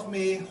love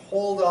me,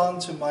 hold on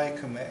to my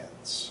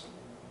commands.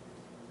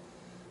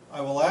 I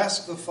will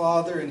ask the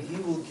Father, and he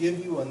will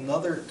give you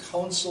another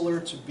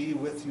counselor to be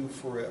with you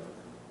forever.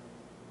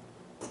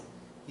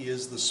 He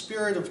is the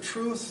Spirit of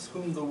truth,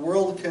 whom the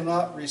world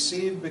cannot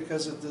receive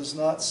because it does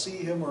not see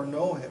him or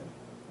know him.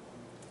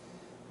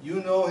 You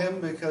know him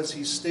because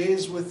he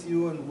stays with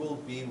you and will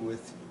be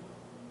with you.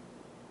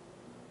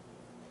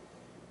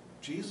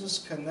 Jesus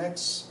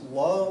connects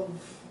love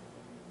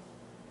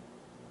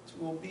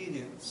to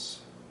obedience.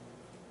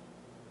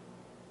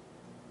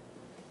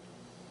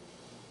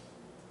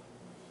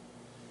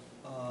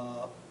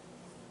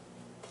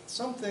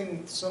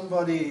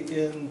 Somebody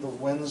in the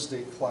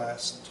Wednesday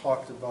class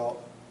talked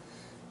about,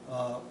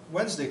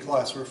 Wednesday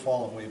class we're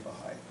falling way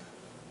behind.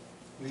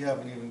 We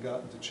haven't even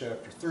gotten to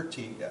chapter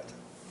 13 yet.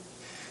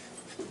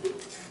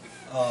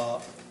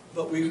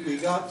 But we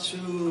got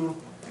to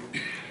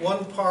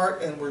one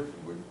part and we're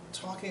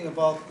talking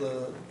about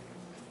the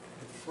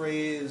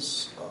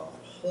phrase,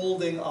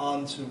 holding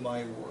on to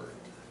my word.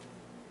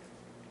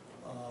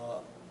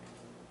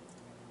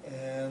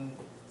 And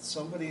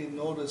somebody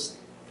noticed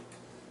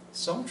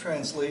some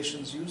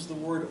translations use the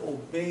word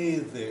obey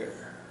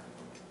there,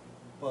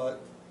 but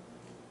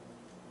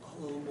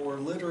a little more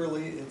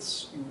literally,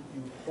 it's you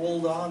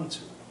hold on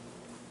to.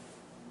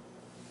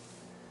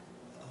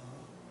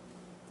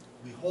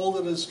 We hold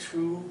it as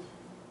true.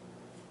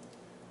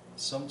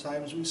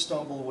 Sometimes we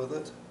stumble with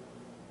it,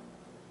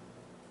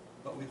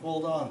 but we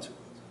hold on to it.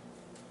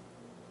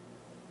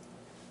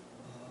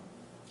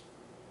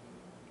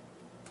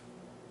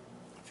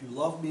 If you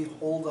love me,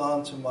 hold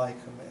on to my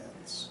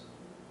commands.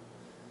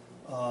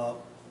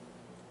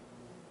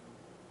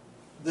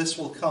 This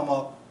will come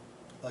up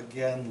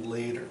again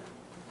later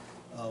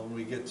when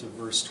we get to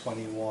verse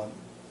 21.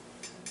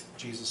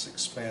 Jesus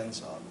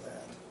expands on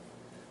that.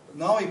 But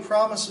now he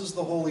promises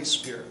the Holy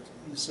Spirit.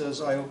 He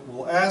says, I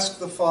will ask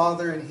the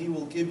Father, and he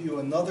will give you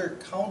another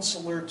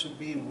counselor to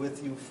be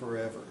with you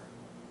forever.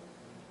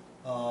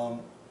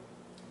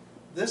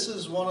 This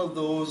is one of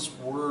those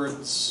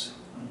words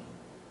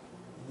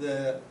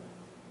that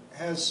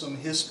has some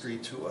history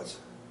to it.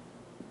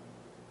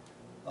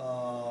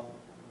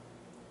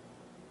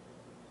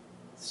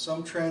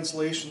 Some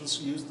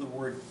translations use the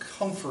word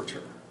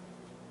comforter.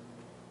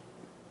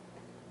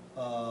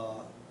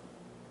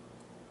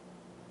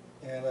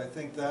 And I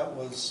think that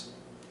was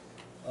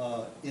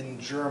in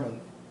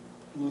German.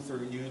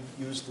 Luther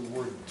used the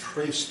word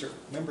Tröster.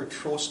 Remember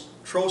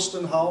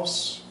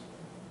Trostenhaus?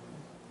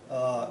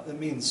 It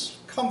means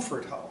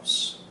comfort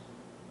house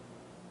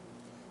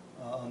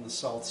on the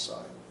south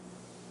side.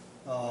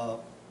 The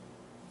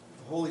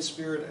Holy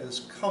Spirit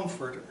as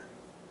comforter,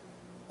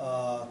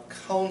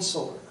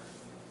 counselor.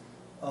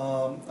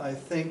 I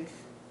think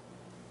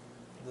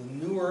the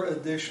newer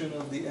edition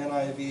of the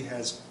NIV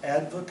has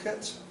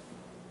advocate.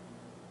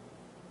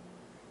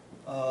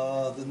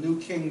 The New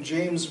King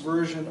James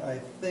Version, I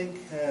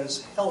think,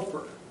 has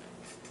helper.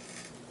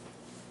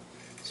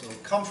 So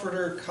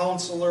comforter,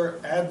 counselor,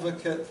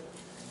 advocate,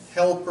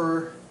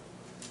 helper.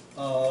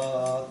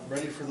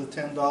 Ready for the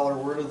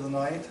 $10 word of the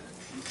night?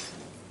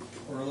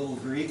 Or a little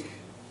Greek?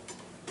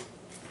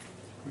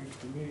 Greek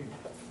to me.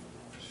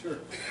 Sure.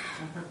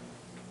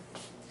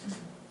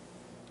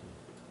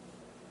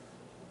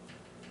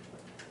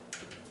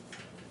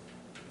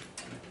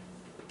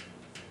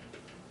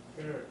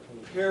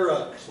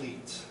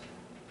 Paraclete.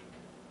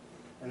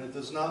 And it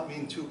does not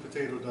mean 2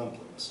 potato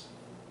dumplings.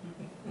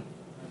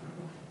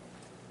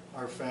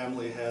 Our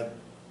family had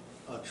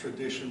a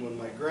tradition when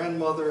my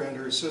grandmother and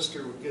her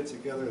sister would get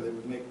together, they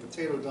would make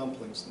potato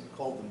dumplings, and they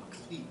called them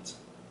cleat.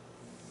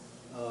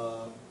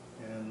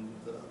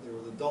 They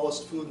were the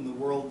dullest food in the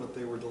world, but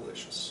they were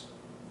delicious.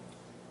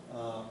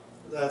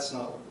 That's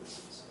not what this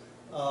is.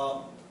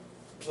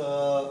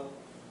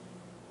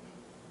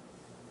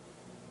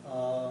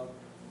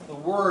 The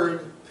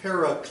word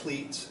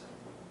paraclete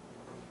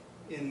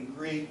in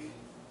Greek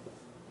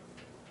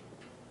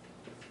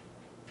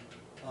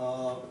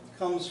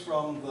comes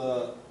from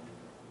the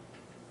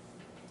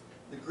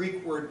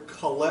Greek word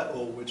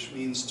kaleo, which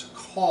means to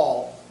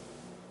call.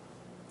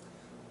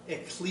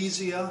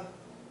 Ecclesia,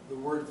 the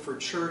word for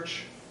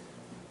church,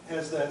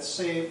 has that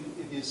same,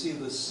 if you see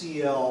the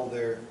CL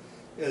there,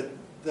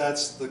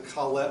 that's the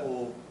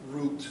kaleo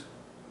root,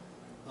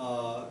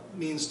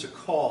 means to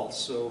call.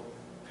 So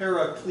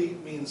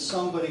paraclete means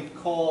somebody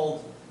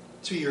called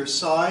to your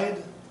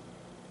side,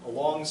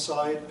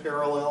 alongside,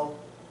 parallel.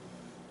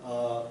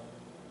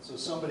 So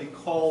somebody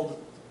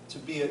called to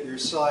be at your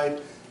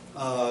side.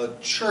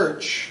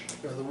 Church,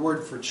 or the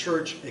word for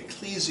church,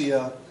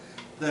 ecclesia,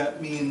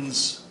 that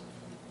means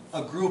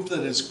a group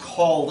that is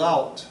called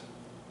out.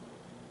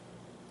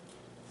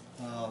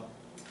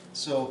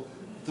 So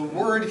the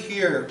word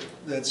here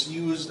that's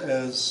used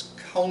as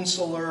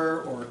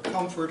counselor or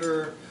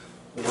comforter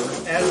or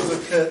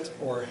advocate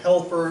or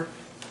helper,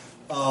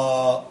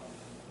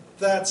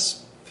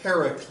 that's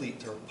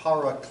paraclete or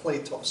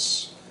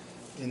parakletos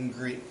in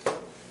Greek.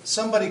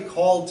 Somebody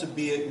called to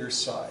be at your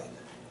side.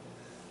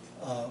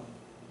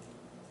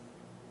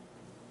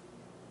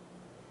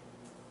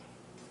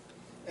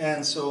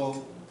 And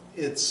so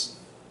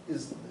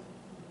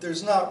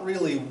there's not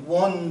really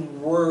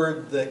one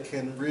word that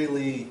can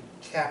really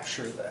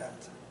capture that.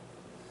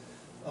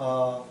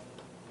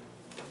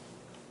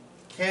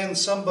 Can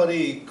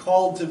somebody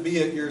called to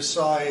be at your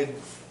side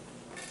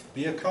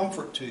be a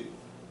comfort to you?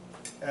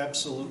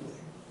 Absolutely.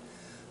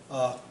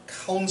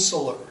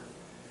 Counselor.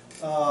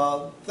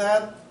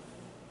 That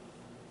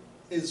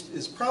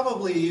is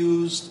probably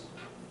used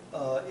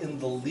in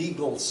the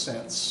legal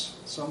sense.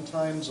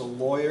 Sometimes a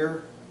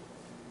lawyer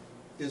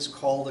is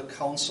called a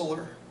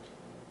counselor.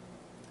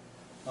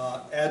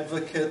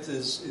 Advocate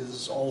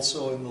is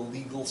also in the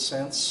legal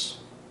sense.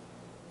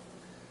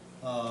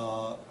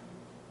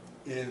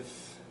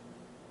 If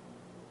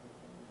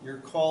you're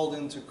called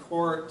into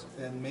court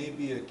and may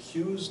be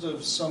accused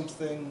of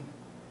something,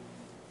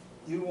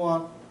 you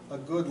want a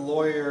good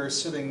lawyer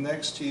sitting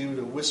next to you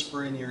to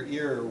whisper in your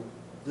ear,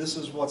 this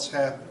is what's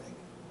happening.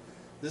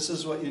 This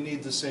is what you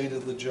need to say to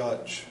the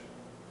judge.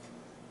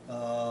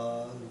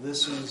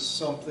 This is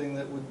something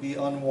that would be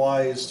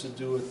unwise to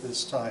do at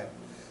this time.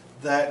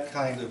 That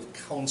kind of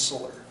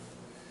counselor.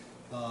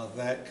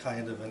 That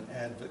kind of an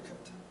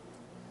advocate.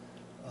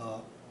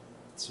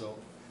 So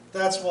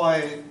that's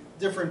why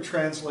different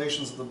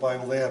translations of the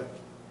Bible, they have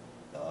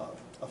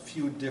a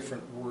few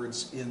different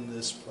words in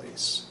this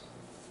place.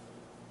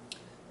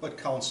 But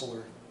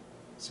counselor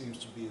seems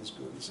to be as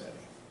good as any.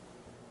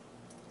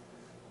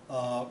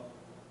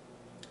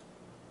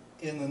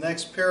 In the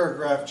next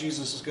paragraph,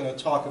 Jesus is going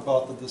to talk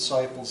about the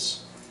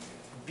disciples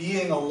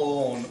being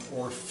alone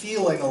or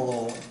feeling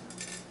alone.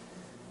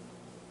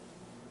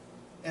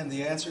 And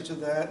the answer to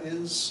that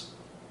is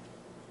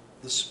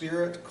the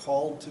Spirit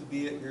called to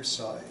be at your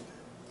side,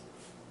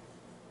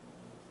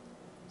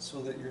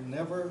 so that you're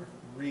never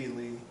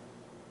really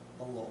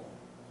alone.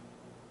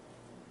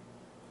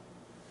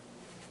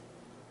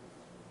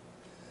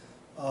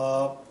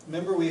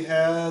 Remember we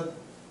had,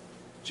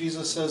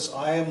 Jesus says,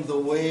 I am the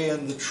way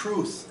and the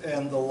truth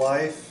and the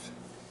life.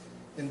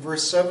 In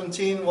verse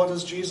 17, what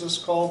does Jesus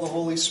call the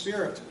Holy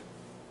Spirit?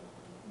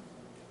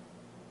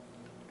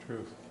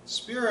 Truth.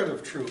 Spirit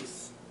of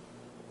truth.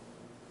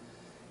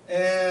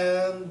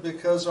 And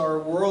because our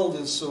world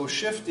is so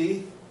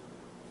shifty,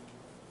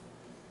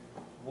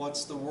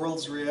 what's the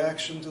world's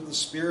reaction to the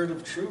Spirit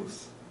of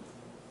truth?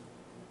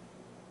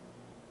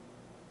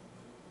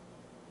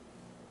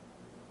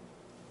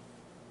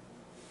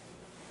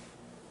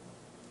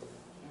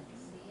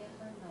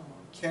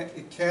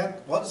 It can't,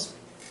 what is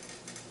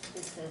it?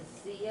 It says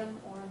see him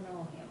or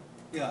know him.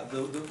 Yeah,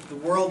 the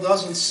world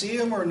doesn't see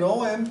him or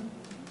know him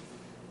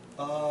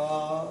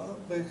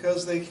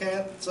because they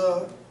can't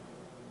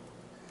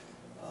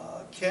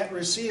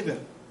receive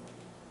him.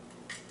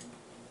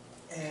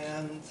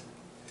 And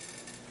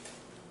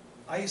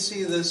I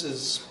see this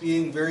as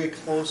being very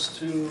close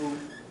to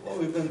what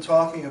we've been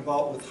talking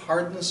about with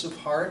hardness of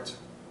heart.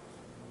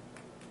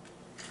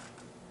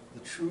 The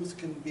truth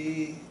can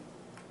be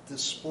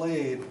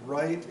displayed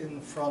right in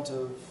front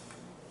of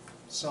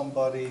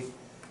somebody,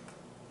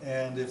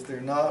 and if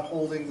they're not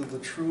holding to the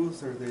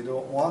truth or they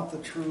don't want the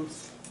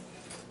truth,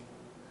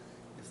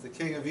 if the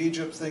king of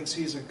Egypt thinks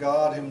he's a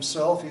god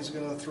himself, he's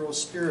going to throw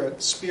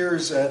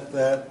spears at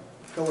that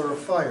pillar of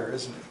fire,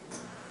 isn't he?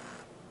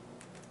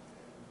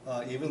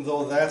 Even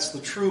though that's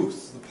the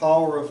truth, the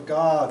power of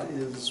God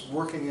is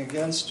working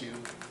against you,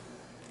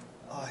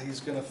 he's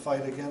going to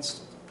fight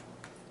against it.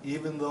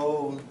 Even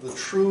though the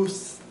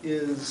truth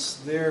is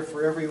there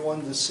for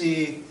everyone to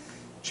see,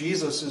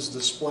 Jesus is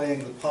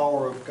displaying the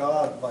power of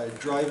God by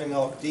driving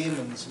out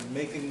demons and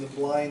making the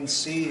blind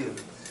see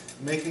and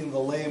making the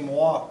lame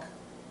walk.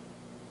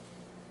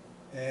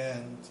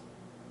 And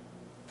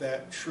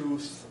that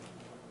truth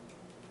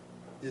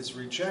is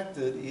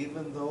rejected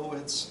even though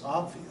it's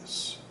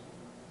obvious.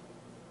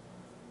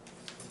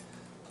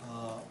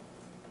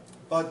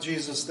 But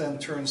Jesus then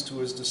turns to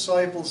his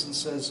disciples and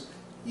says,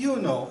 "You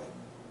know him,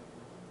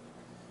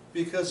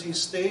 because he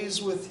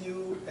stays with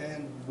you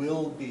and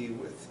will be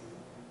with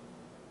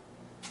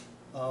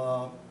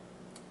you."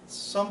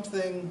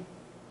 Something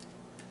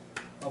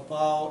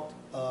about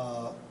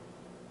the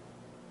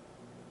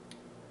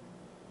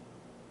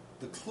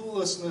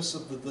cluelessness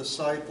of the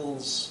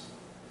disciples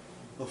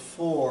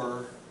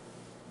before,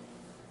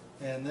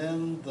 and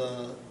then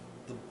the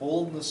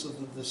boldness of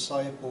the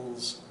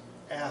disciples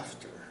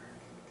after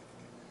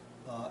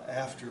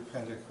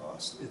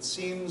Pentecost. It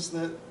seems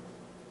that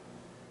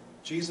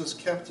Jesus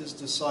kept his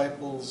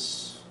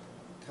disciples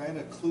kind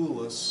of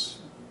clueless,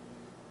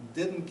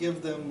 didn't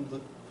give them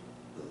the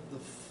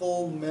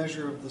full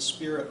measure of the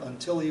Spirit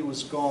until he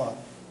was gone.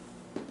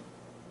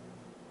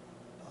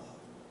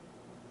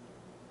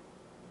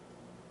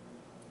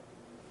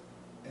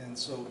 And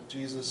so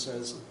Jesus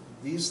says,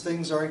 these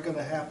things aren't going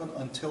to happen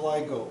until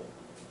I go.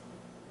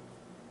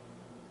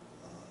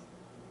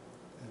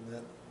 And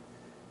that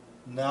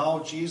now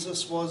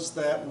Jesus was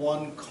that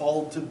one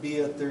called to be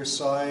at their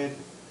side,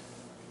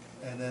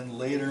 and then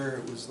later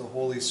it was the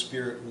Holy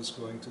Spirit who was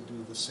going to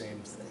do the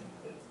same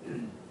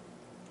thing.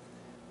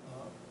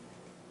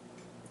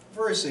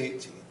 Verse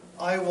 18,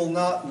 "I will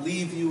not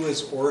leave you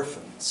as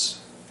orphans.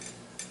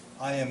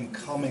 I am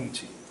coming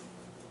to you.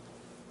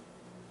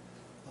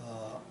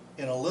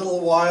 In a little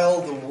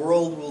while the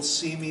world will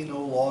see me no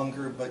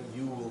longer, but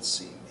you will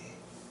see me.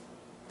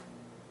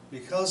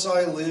 Because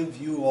I live,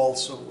 you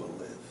also will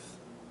live.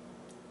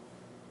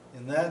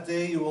 In that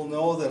day you will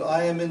know that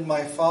I am in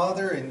my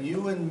Father, and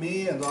you in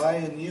me, and I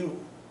in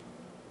you.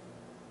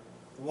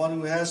 The one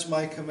who has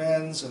my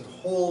commands and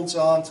holds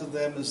on to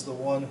them is the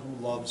one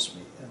who loves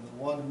me. And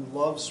the one who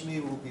loves me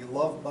will be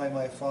loved by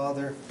my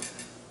Father.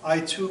 I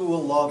too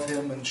will love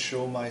him and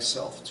show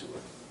myself to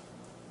him."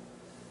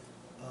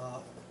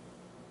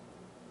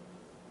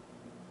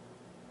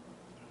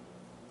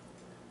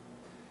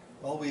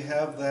 Well, we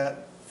have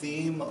that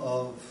theme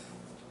of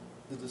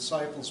the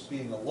disciples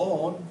being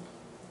alone.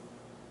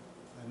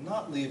 I'm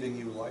not leaving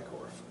you like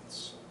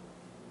orphans.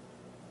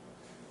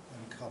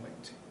 I'm coming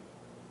to you.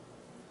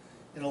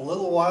 In a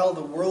little while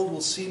the world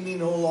will see me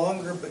no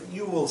longer, but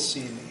you will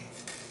see me.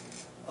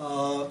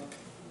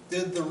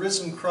 Did the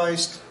risen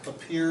Christ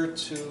appear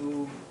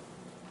to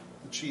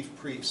the chief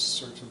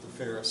priests or to the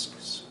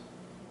Pharisees?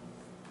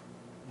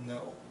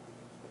 No.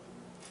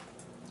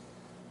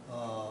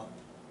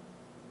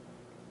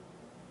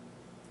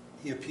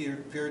 He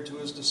appeared to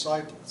his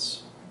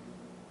disciples.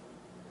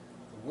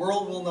 The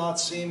world will not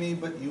see me,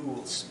 but you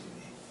will see me.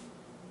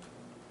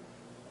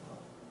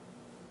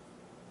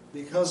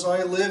 Because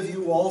I live,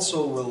 you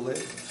also will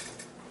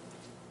live.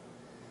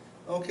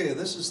 Okay,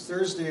 this is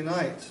Thursday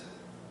night.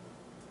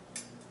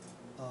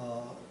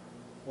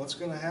 What's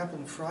going to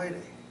happen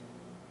Friday?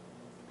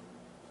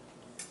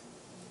 He's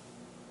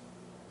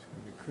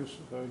going to be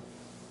crucified.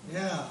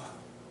 Yeah.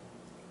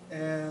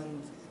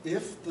 And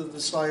if the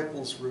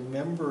disciples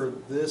remember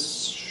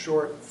this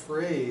short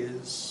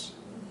phrase,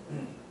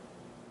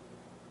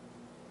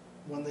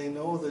 when they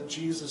know that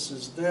Jesus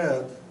is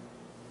dead,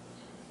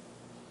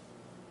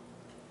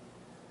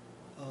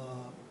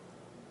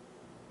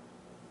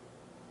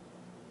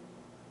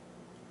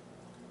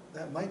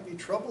 that might be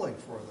troubling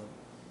for them.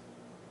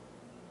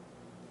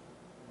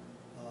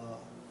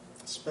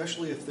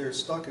 Especially if they're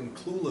stuck in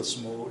clueless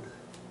mode,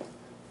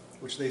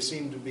 which they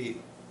seem to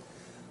be.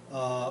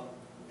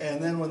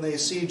 And then when they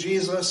see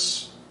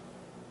Jesus,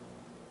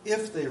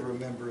 if they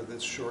remember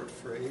this short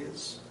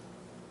phrase,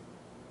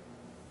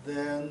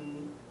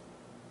 then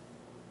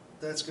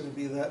that's going to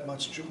be that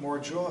much more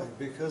joy.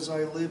 Because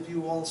I live,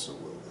 you also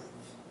will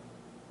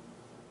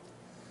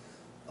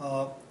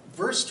live.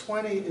 Verse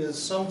 20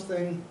 is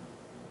something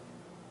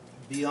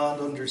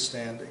beyond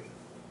understanding.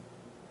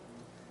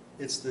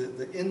 It's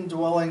the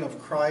indwelling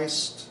of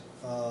Christ.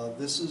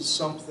 This is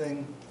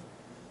something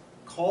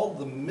called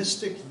the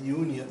mystic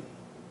union.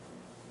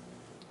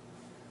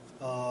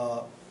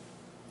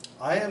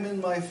 I am in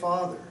my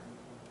Father,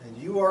 and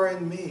you are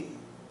in me,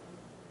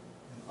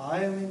 and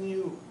I am in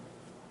you.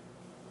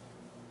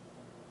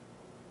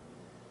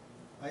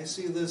 I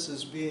see this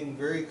as being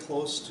very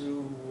close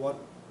to what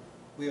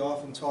we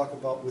often talk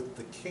about with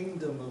the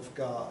kingdom of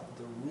God,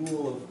 the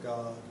rule of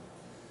God.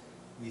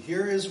 We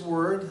hear his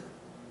word,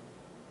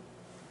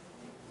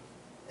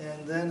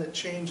 and then it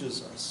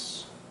changes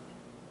us.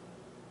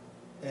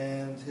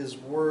 And his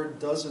word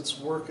does its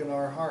work in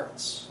our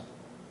hearts.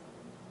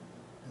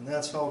 And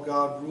that's how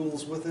God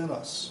rules within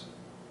us.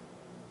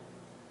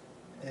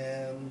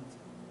 And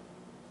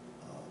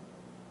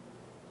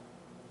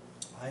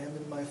I am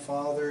in my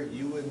Father,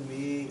 you in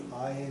me,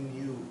 I in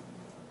you.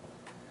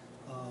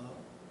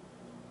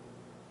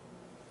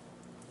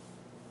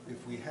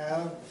 If we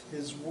have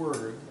His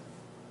Word,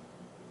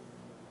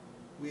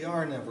 we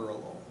are never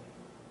alone.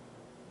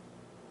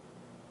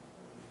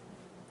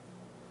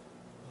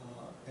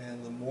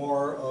 And the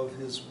more of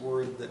His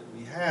Word that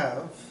we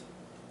have,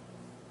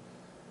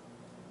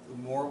 the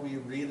more we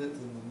read it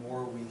and the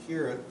more we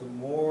hear it, the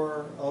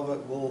more of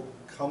it will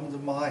come to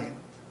mind.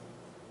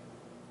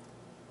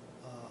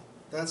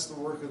 That's the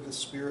work of the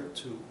Spirit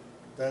too.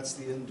 That's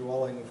the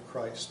indwelling of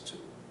Christ too.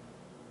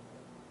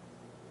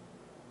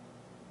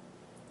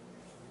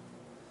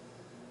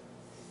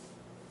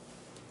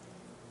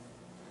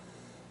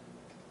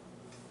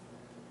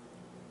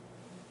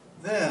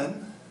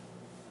 Then,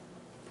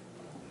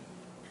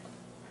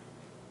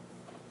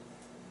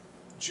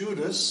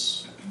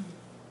 Judas,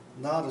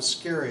 not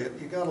Iscariot,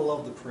 you gotta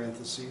love the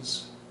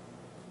parentheses,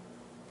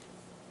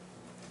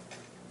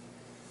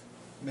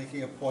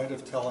 making a point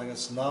of telling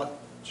us not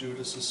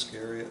Judas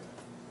Iscariot.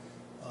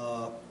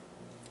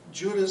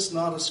 Judas,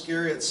 not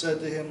Iscariot, said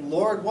to him,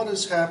 Lord, what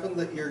has happened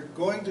that you're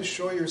going to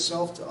show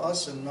yourself to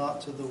us and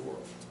not to the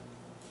world?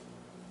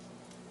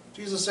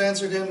 Jesus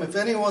answered him, if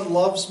anyone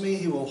loves me,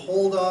 he will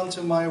hold on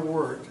to my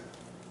word.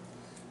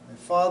 My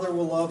Father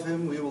will love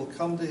him, we will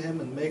come to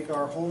him and make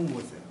our home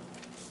with him.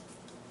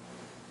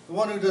 The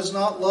one who does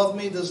not love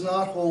me does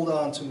not hold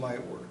on to my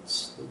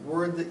words. The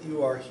word that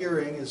you are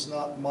hearing is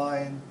not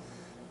mine,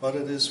 but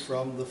it is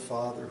from the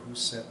Father who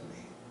sent me.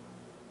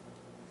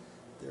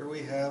 There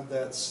we have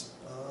that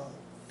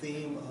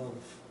theme of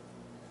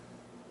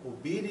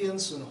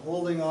obedience and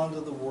holding on to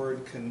the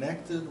word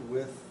connected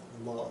with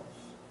love.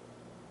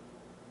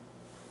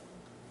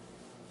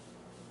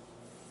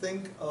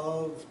 Think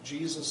of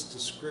Jesus'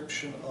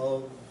 description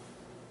of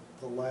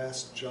the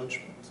Last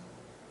Judgment.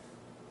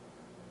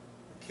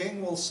 The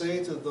king will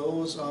say to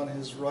those on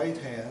his right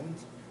hand,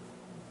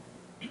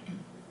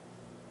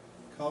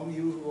 come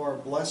you who are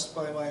blessed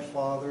by my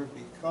Father,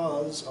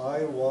 because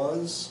I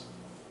was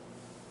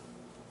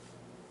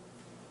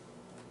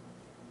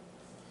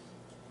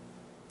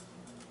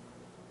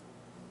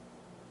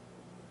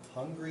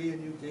hungry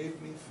and you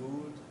gave me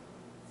food,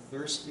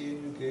 thirsty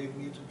and you gave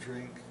me to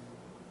drink,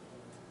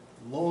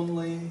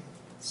 lonely,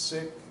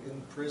 sick,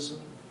 in prison,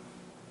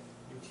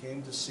 you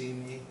came to see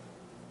me.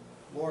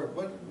 Lord,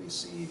 when did we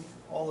see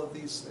all of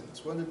these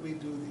things? When did we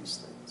do these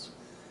things?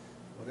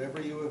 Whatever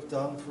you have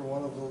done for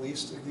one of the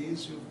least of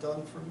these, you've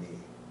done for me.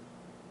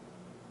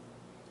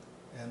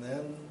 And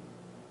then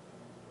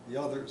the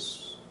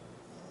others.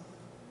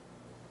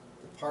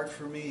 Depart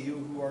from me, you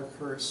who are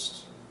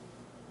cursed.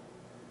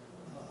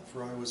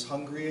 For I was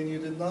hungry and you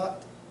did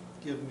not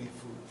give me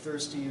food.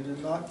 Thirsty, you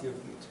did not give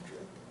me to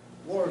drink.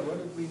 Lord, when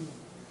did we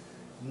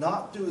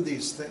not do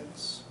these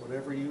things?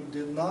 Whatever you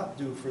did not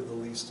do for the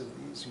least of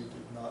these, you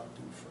did not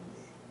do for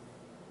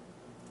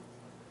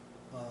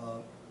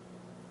me.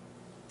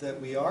 That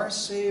we are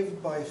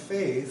saved by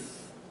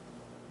faith,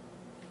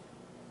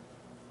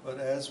 but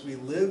as we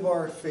live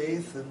our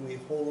faith and we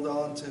hold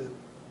on to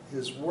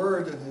His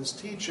Word and His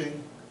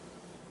teaching,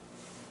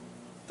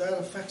 that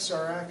affects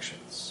our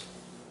actions.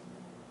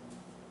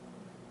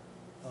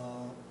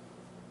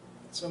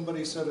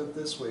 Somebody said it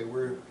this way,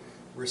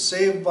 we're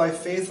saved by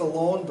faith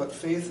alone, but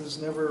faith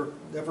is never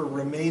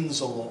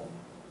remains alone.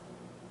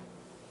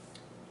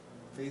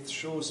 Faith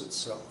shows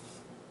itself.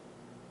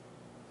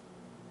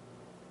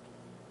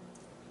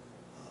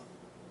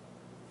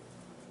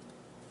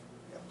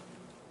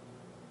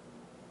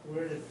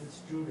 Where did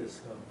this Judas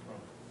come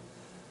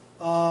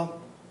from?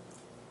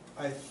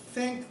 I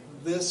think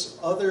this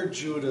other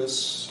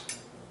Judas,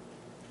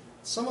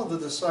 some of the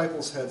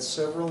disciples had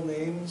several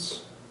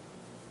names,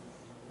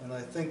 and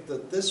I think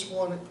that this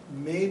one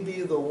may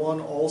be the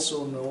one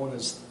also known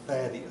as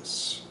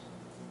Thaddeus.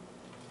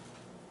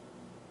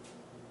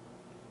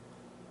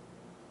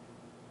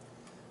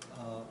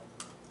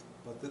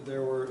 But that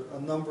there were a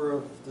number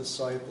of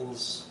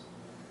disciples.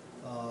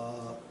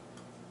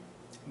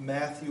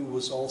 Matthew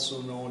was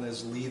also known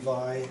as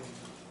Levi.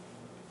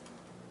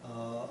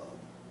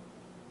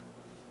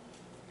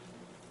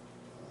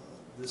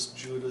 This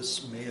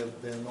Judas may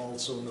have been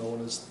also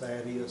known as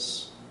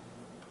Thaddeus.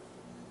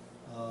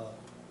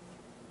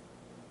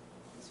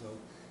 So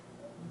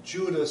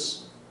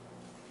Judas,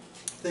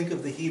 think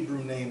of the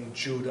Hebrew name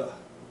Judah.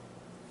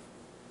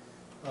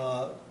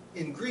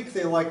 In Greek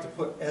they like to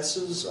put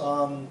S's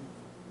on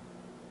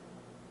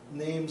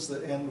names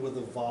that end with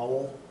a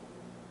vowel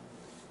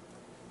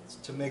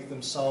to make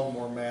them sound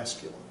more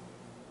masculine.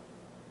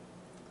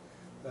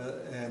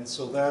 And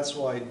so that's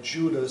why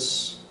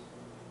Judas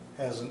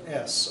has an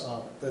S on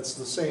it. That's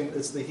the same,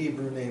 it's the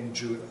Hebrew name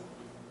Judah.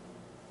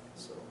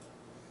 So,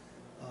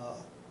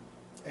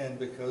 and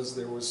because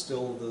there was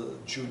still the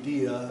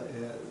Judea,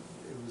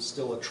 it was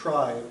still a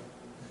tribe,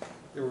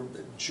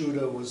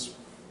 Judah was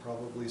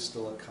probably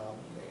still a common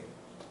name.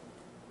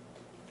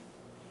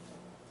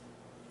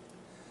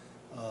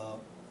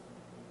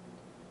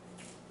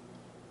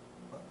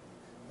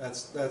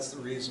 That's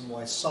the reason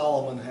why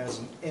Solomon has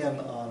an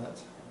N on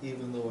it,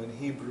 even though in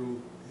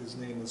Hebrew his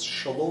name is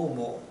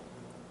Shlomo.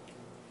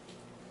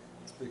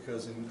 It's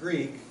because in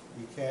Greek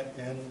you can't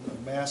end a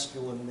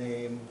masculine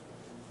name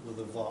with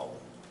a vowel.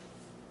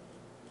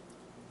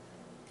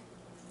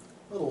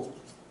 Little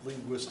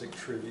linguistic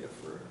trivia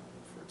for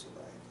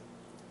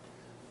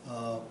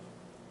tonight.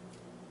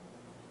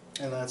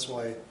 And that's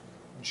why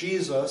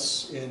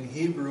Jesus in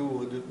Hebrew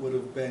would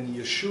have been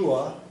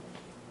Yeshua,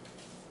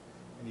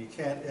 and you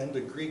can't end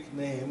a Greek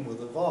name with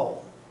a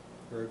vowel,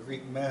 or a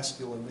Greek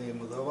masculine name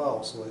with a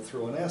vowel, so they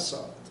throw an S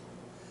on it.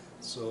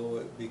 So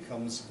it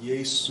becomes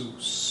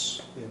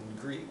Jesus in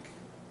Greek.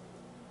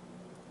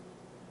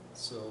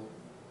 So,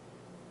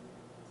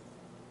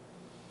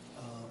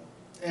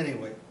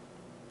 anyway,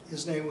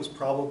 his name was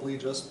probably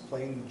just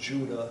plain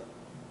Judah,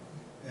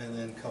 and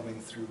then coming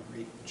through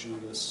Greek,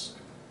 Judas.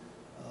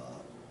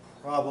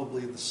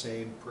 Probably the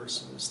same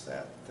person as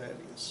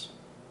Thaddeus.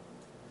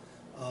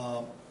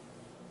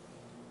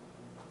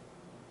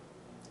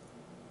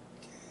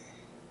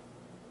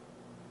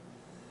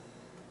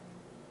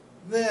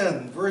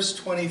 Then, verse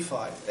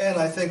 25, and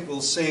I think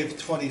we'll save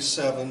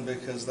 27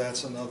 because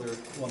that's another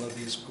one of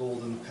these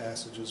golden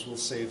passages. We'll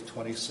save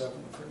 27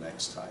 for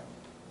next time.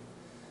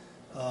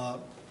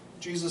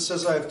 Jesus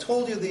says, I have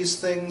told you these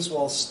things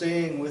while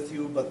staying with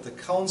you, but the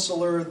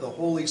Counselor, the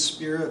Holy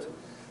Spirit,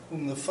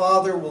 whom the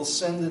Father will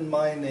send in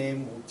my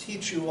name, will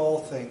teach you all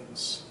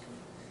things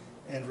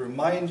and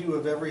remind you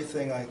of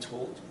everything I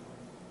told you.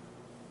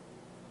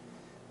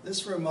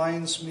 This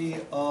reminds me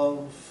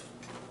of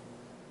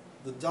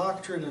the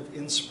doctrine of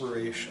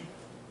inspiration.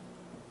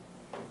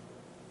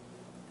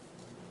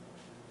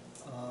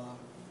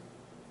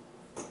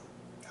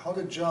 How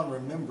did John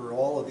remember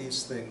all of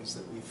these things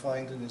that we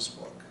find in his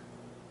book?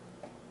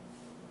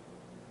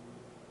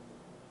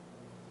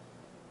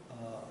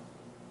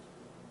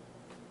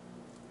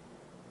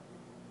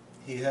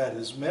 He had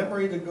his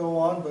memory to go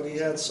on, but he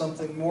had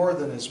something more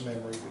than his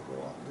memory to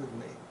go on,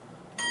 didn't he?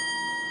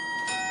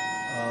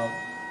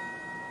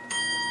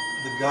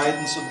 The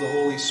guidance of the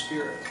Holy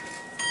Spirit.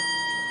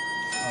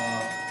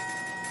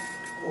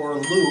 Or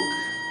Luke.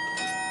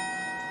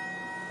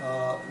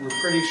 We're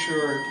pretty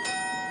sure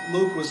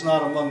Luke was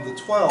not among the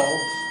 12,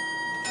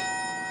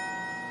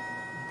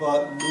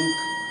 but Luke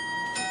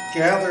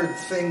gathered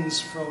things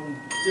from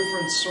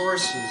different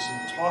sources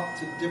and talked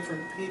to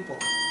different people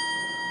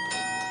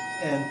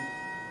and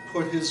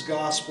put his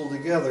gospel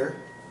together.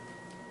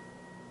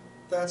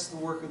 That's the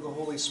work of the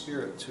Holy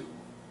Spirit too.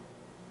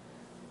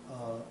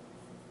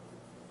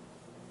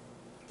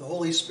 The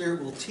Holy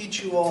Spirit will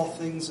teach you all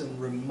things and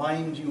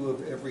remind you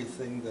of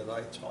everything that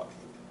I taught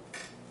you.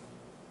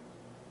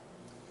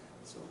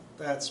 So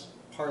that's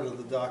part of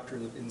the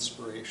doctrine of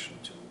inspiration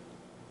too.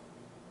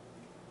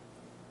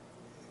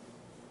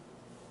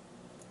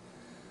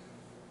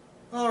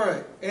 All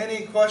right,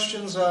 any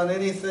questions on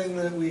anything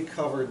that we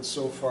covered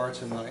so far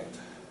tonight?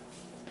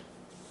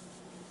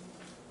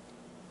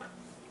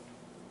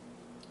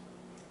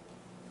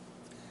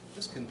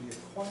 This can be a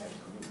quiet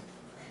group.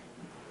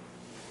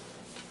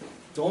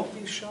 Don't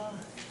be shy.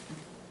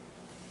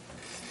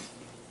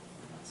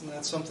 Isn't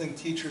that something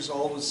teachers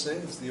always say?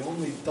 Is the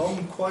only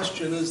dumb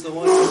question is the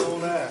one you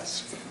don't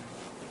ask.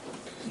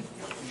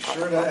 Be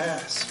sure to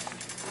ask.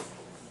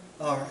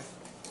 All right.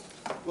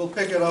 We'll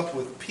pick it up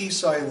with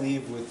peace I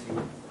leave with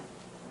you.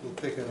 We'll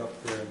pick it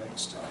up there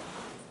next time.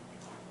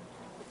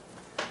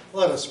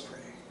 Let us pray.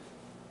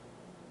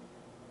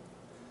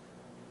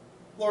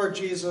 Lord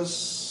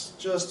Jesus,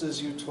 just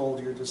as you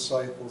told your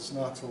disciples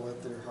not to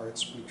let their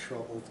hearts be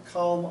troubled,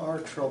 calm our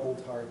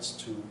troubled hearts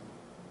too.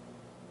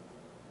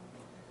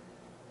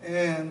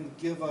 And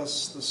give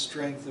us the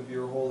strength of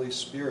your Holy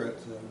Spirit,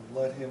 and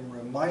let him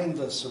remind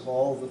us of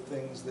all the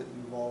things that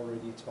you've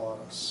already taught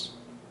us,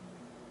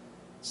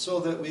 so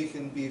that we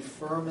can be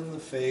firm in the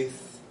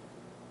faith,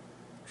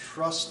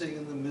 trusting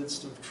in the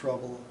midst of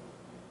trouble,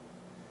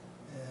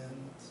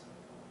 and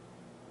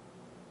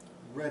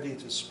ready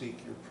to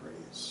speak your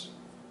praise.